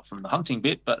maybe not from the hunting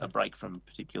bit, but a break from a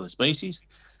particular species.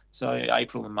 So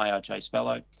April and May I chase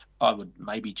fallow. I would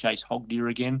maybe chase hog deer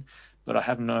again, but I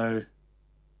have no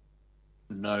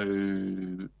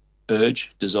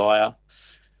desire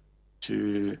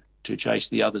to chase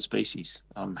the other species.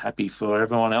 I'm happy for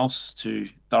everyone else to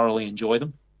thoroughly enjoy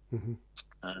them.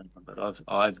 But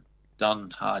I've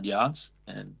done hard yards,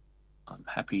 and I'm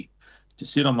happy to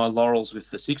sit on my laurels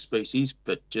with the 6 species,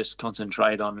 but just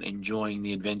concentrate on enjoying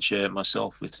the adventure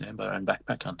myself with Sambo and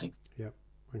backpack hunting. Yep.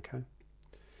 Okay.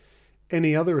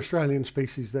 Any other Australian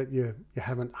species that you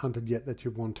haven't hunted yet that you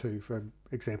want to, for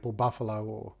example, buffalo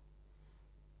or?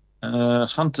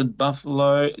 Hunted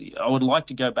buffalo. I would like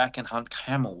to go back and hunt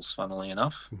camels, funnily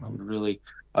enough. I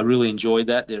really enjoyed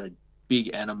that. They're a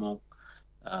big animal.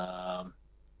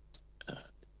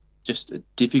 Just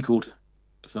difficult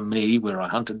for me where I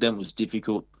hunted them was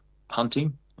difficult hunting.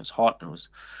 It was hot, and it was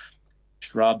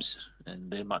shrubs,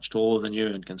 and they're much taller than you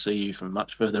and can see you from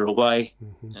much further away.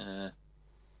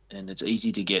 And it's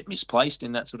easy to get misplaced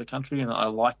in that sort of country. And I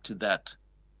liked that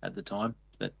at the time,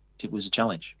 that it was a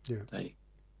challenge. Yeah.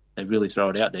 They really throw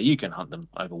it out there. You can hunt them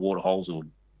over waterholes or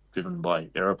driven by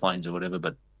aeroplanes or whatever,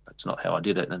 but that's not how I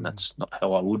did it, and that's not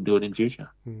how I would do it in future.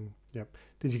 Yep.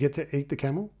 Did you get to eat the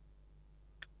camel?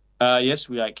 Yes,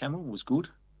 we ate camel. It was good.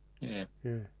 Yeah.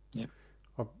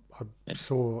 I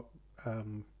saw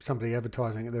somebody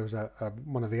advertising it. There was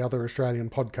one of the other Australian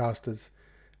podcasters.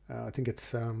 I think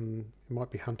it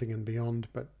might be Hunting and Beyond,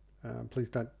 but please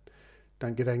don't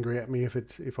get angry at me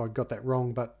if I got that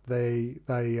wrong. But they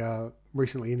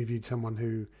recently interviewed someone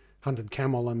who hunted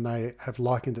camel, and they have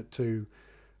likened it to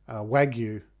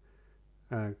Wagyu.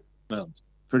 Well, it's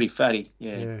pretty fatty.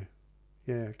 Yeah.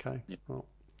 Okay. Yep. Well,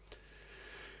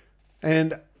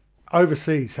 and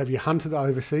overseas, have you hunted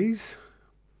overseas?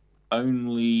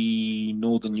 Only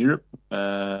Northern Europe,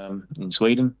 in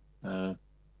Sweden.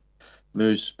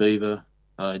 Moose, beaver.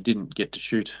 I didn't get to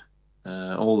shoot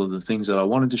all of the things that I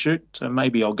wanted to shoot, so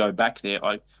maybe I'll go back there.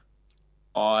 I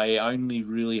only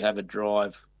really have a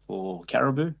drive for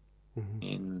caribou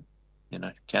in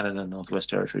Canada,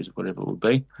 Northwest Territories, whatever it would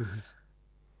be.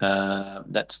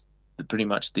 That's pretty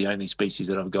much the only species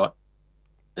that I've got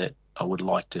that I would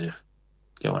like to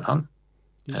go and hunt.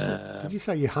 Did you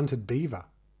say you hunted beaver?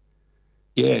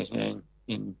 Yeah,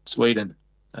 in Sweden.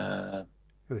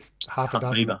 There's half a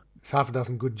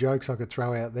dozen good jokes I could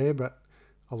throw out there, but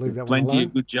I'll leave that one alone. Plenty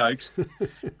of good jokes.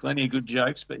 Plenty of good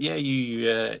jokes. But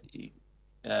yeah,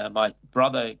 my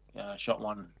brother shot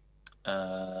one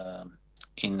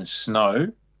in the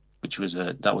snow, which was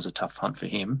a tough hunt for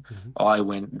him. I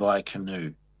went by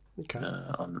canoe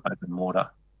on open water,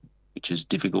 which is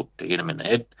difficult to hit them in the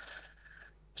head.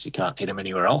 You can't hit them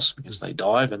anywhere else because they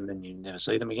dive and then you never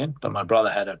see them again. But my brother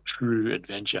had a true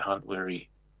adventure hunt where he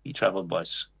travelled by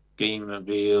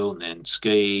ski-mobile and then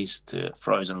skis to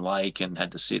frozen lake and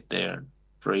had to sit there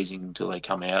freezing until they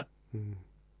come out.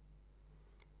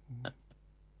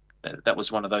 That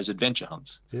was one of those adventure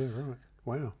hunts. Yeah, right.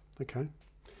 Wow. Okay.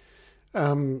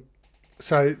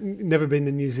 So never been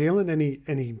to New Zealand.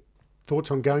 Any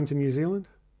thoughts on going to New Zealand?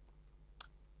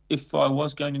 If I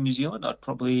was going to New Zealand, I'd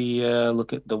probably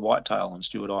look at the whitetail on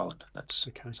Stewart Island. That's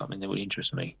something that would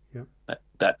interest me. Yep.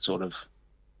 That sort of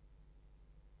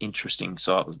interesting.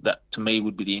 So that to me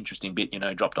would be the interesting bit.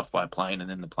 Dropped off by a plane, and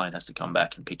then the plane has to come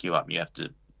back and pick you up. You have to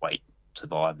wait,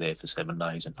 survive there for 7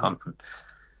 days and hunt. And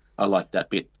I like that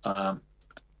bit.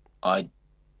 I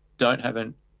don't have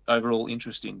an overall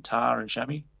interest in tahr and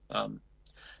chamois.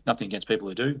 Nothing against people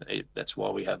who do. That's why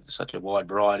we have such a wide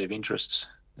variety of interests.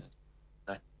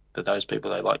 For those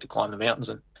people, they like to climb the mountains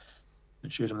and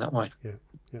shoot them that way.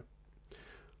 Yeah.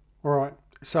 All right.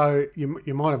 So you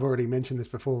might have already mentioned this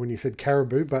before when you said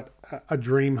caribou, but a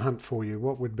dream hunt for you.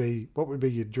 What would be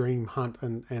your dream hunt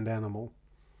and animal?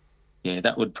 Yeah,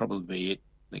 that would probably be it.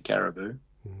 The caribou.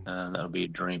 That would be a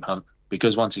dream hunt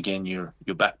because once again, you're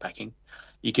backpacking.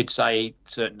 You could say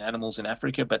certain animals in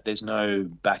Africa, but there's no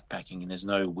backpacking and there's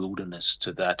no wilderness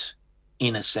to that.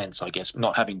 In a sense, I guess,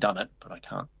 not having done it, but I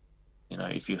can't.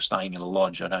 If you're staying in a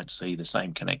lodge, I don't see the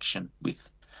same connection with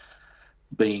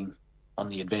being on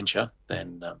the adventure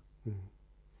than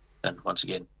once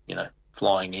again,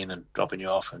 flying in and dropping you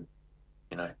off and,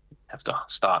 have to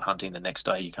start hunting the next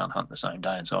day. You can't hunt the same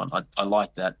day and so on. I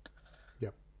like that.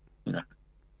 Yep.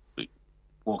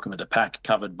 Walking with a pack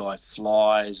covered by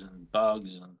flies and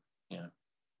bugs and,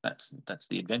 that's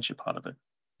the adventure part of it.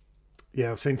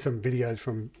 Yeah, I've seen some videos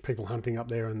from people hunting up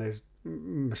there and there's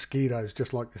mosquitoes,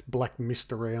 just like this black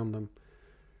mist around them.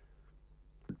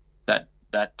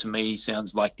 That to me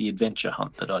sounds like the adventure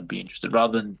hunt that I'd be interested,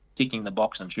 rather than ticking the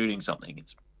box and shooting something.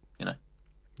 It's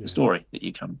the story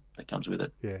that comes with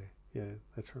it. Yeah,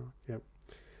 that's right. Yep.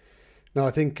 No,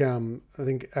 I think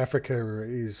Africa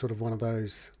is sort of one of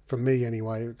those, for me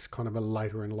anyway. It's kind of a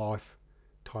later in life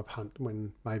type hunt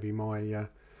when maybe my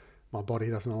body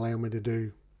doesn't allow me to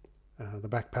do the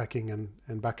backpacking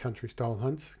and backcountry style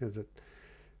hunts, because it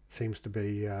seems to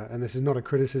be, and this is not a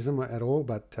criticism at all,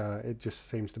 but it just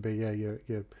seems to be,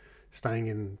 you're staying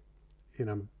in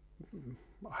a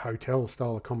hotel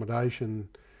style accommodation,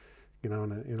 in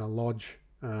a lodge,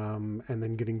 and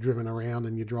then getting driven around,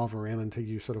 and you drive around until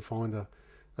you sort of find a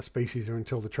species, or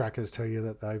until the trackers tell you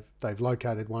that they've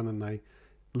located one and they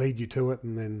lead you to it,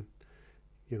 and then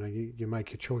you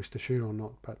make your choice to shoot or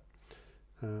not. But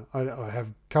I have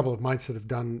a couple of mates that have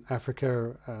done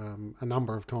Africa a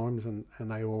number of times, and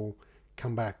they all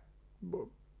come back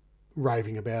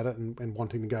raving about it and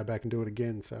wanting to go back and do it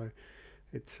again. So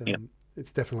it's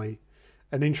definitely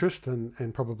an interest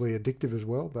and probably addictive as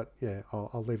well. But yeah,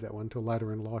 I'll leave that one till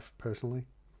later in life personally.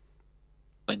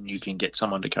 When you can get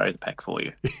someone to carry the pack for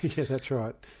you. Yeah, that's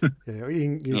right. Yeah,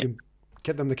 you can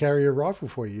get them to carry a rifle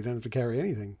for you. You don't have to carry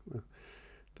anything.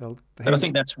 But I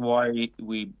think that's why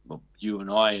you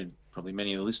and I, and probably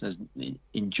many of the listeners,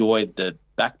 enjoyed the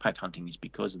backpack hunting, is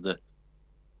because of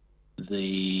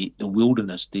the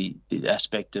wilderness, the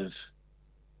aspect of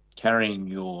carrying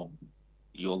your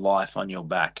life on your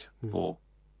back for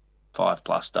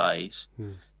 5+ days.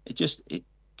 It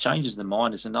changes the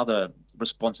mind. It's another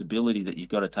responsibility that you've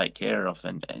got to take care of,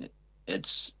 and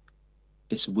it's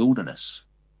wilderness.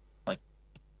 Like,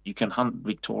 you can hunt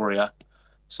Victoria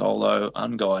solo,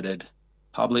 unguided,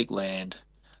 public land,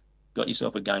 got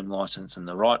yourself a game license and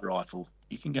the right rifle,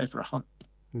 you can go for a hunt.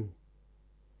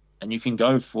 And you can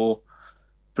go for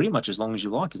pretty much as long as you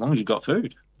like, as long as you've got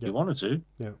food. If you wanted to.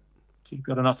 Yeah. If you've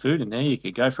got enough food in there, you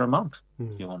could go for a month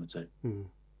if you wanted to.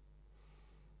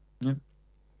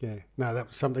 Yeah. No, that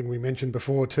was something we mentioned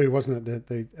before too, wasn't it?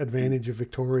 The advantage of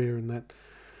Victoria, in that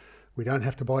we don't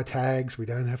have to buy tags, we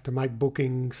don't have to make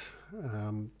bookings.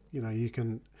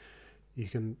 You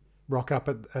can rock up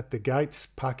at the gates,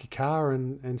 park your car,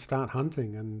 and start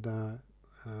hunting. And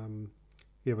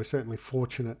we're certainly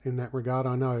fortunate in that regard.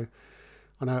 I know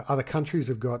other countries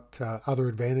have got other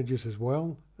advantages as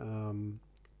well.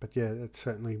 But yeah, it's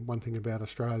certainly one thing about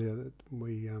Australia that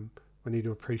we need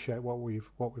to appreciate what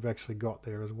we've actually got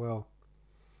there as well.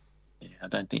 Yeah, I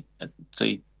don't think.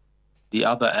 See, the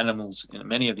other animals,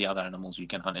 many of the other animals you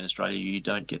can hunt in Australia, you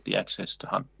don't get the access to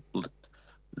hunt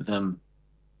them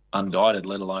unguided,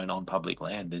 let alone on public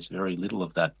land. There's very little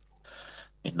of that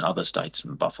in other states.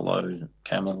 In buffalo,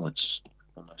 camel, it's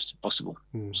almost impossible.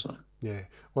 So yeah,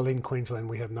 well, in Queensland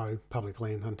we have no public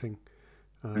land hunting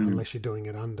unless you're doing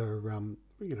it under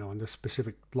under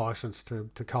specific license to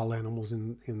cull animals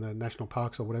in the national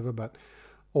parks or whatever. But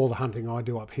all the hunting I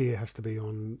do up here has to be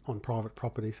on private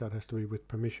property, so it has to be with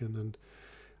permission, and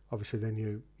obviously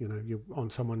then you're on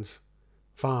someone's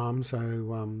farm,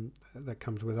 so that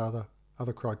comes with other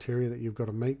criteria that you've got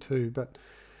to meet too. But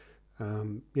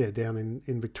down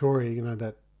in Victoria,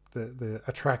 that the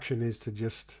attraction is to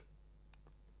just,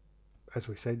 as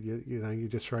we said, you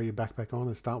just throw your backpack on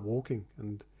and start walking,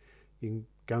 and you can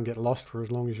go and get lost for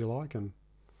as long as you like. And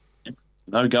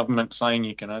no government saying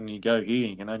you can only go here,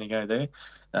 you can only go there.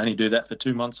 They only do that for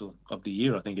 2 months of the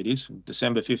year, I think it is, from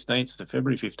December 15th to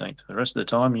February 15th. The rest of the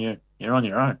time, you're on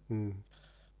your own.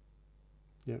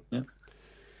 Yep. Yeah.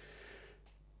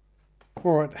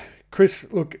 All right, Chris.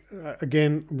 Look,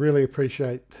 again, really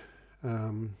appreciate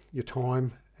your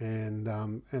time and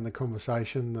the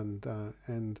conversation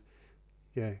and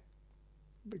yeah.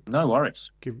 No worries.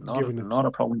 Giving Not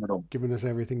a problem at all. Giving us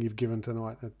everything you've given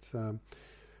tonight. It's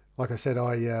like I said,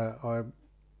 I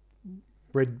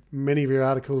read many of your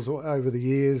articles over the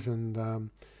years and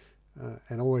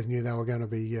always knew they were going to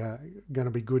be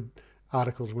good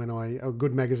articles or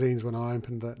good magazines when I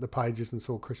opened the pages and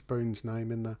saw Chris Boon's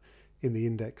name in the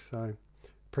index. So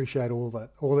appreciate all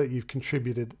that you've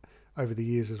contributed over the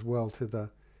years as well to the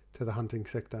hunting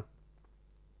sector.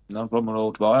 No problem at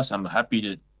all, Tobias. I'm happy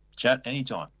to chat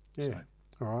anytime. Yeah.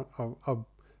 So. All right. I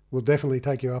will definitely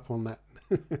take you up on that.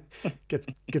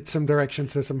 get some direction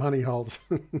to some honey holes.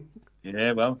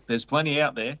 Yeah, well, there's plenty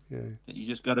out there. Yeah. You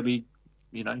just got to be,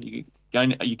 you're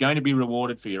going to be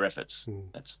rewarded for your efforts.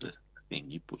 That's the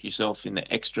thing. You put yourself in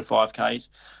the extra 5Ks.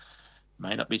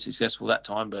 May not be successful that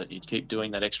time, but you keep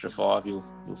doing that extra 5, you'll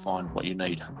find what you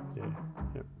need. Yeah.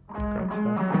 Yep. Great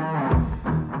stuff.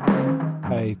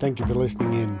 Hey, thank you for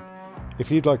listening in. If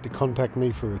you'd like to contact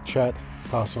me for a chat,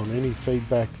 pass on any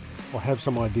feedback, or have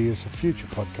some ideas for future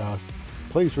podcasts,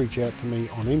 please reach out to me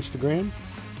on Instagram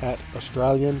at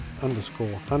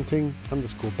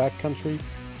Australian_hunting_backcountry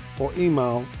or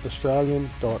email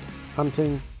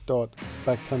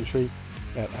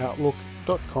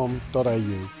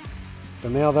australian.hunting.backcountry@outlook.com.au. For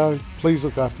now though, please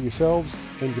look after yourselves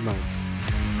and your mates.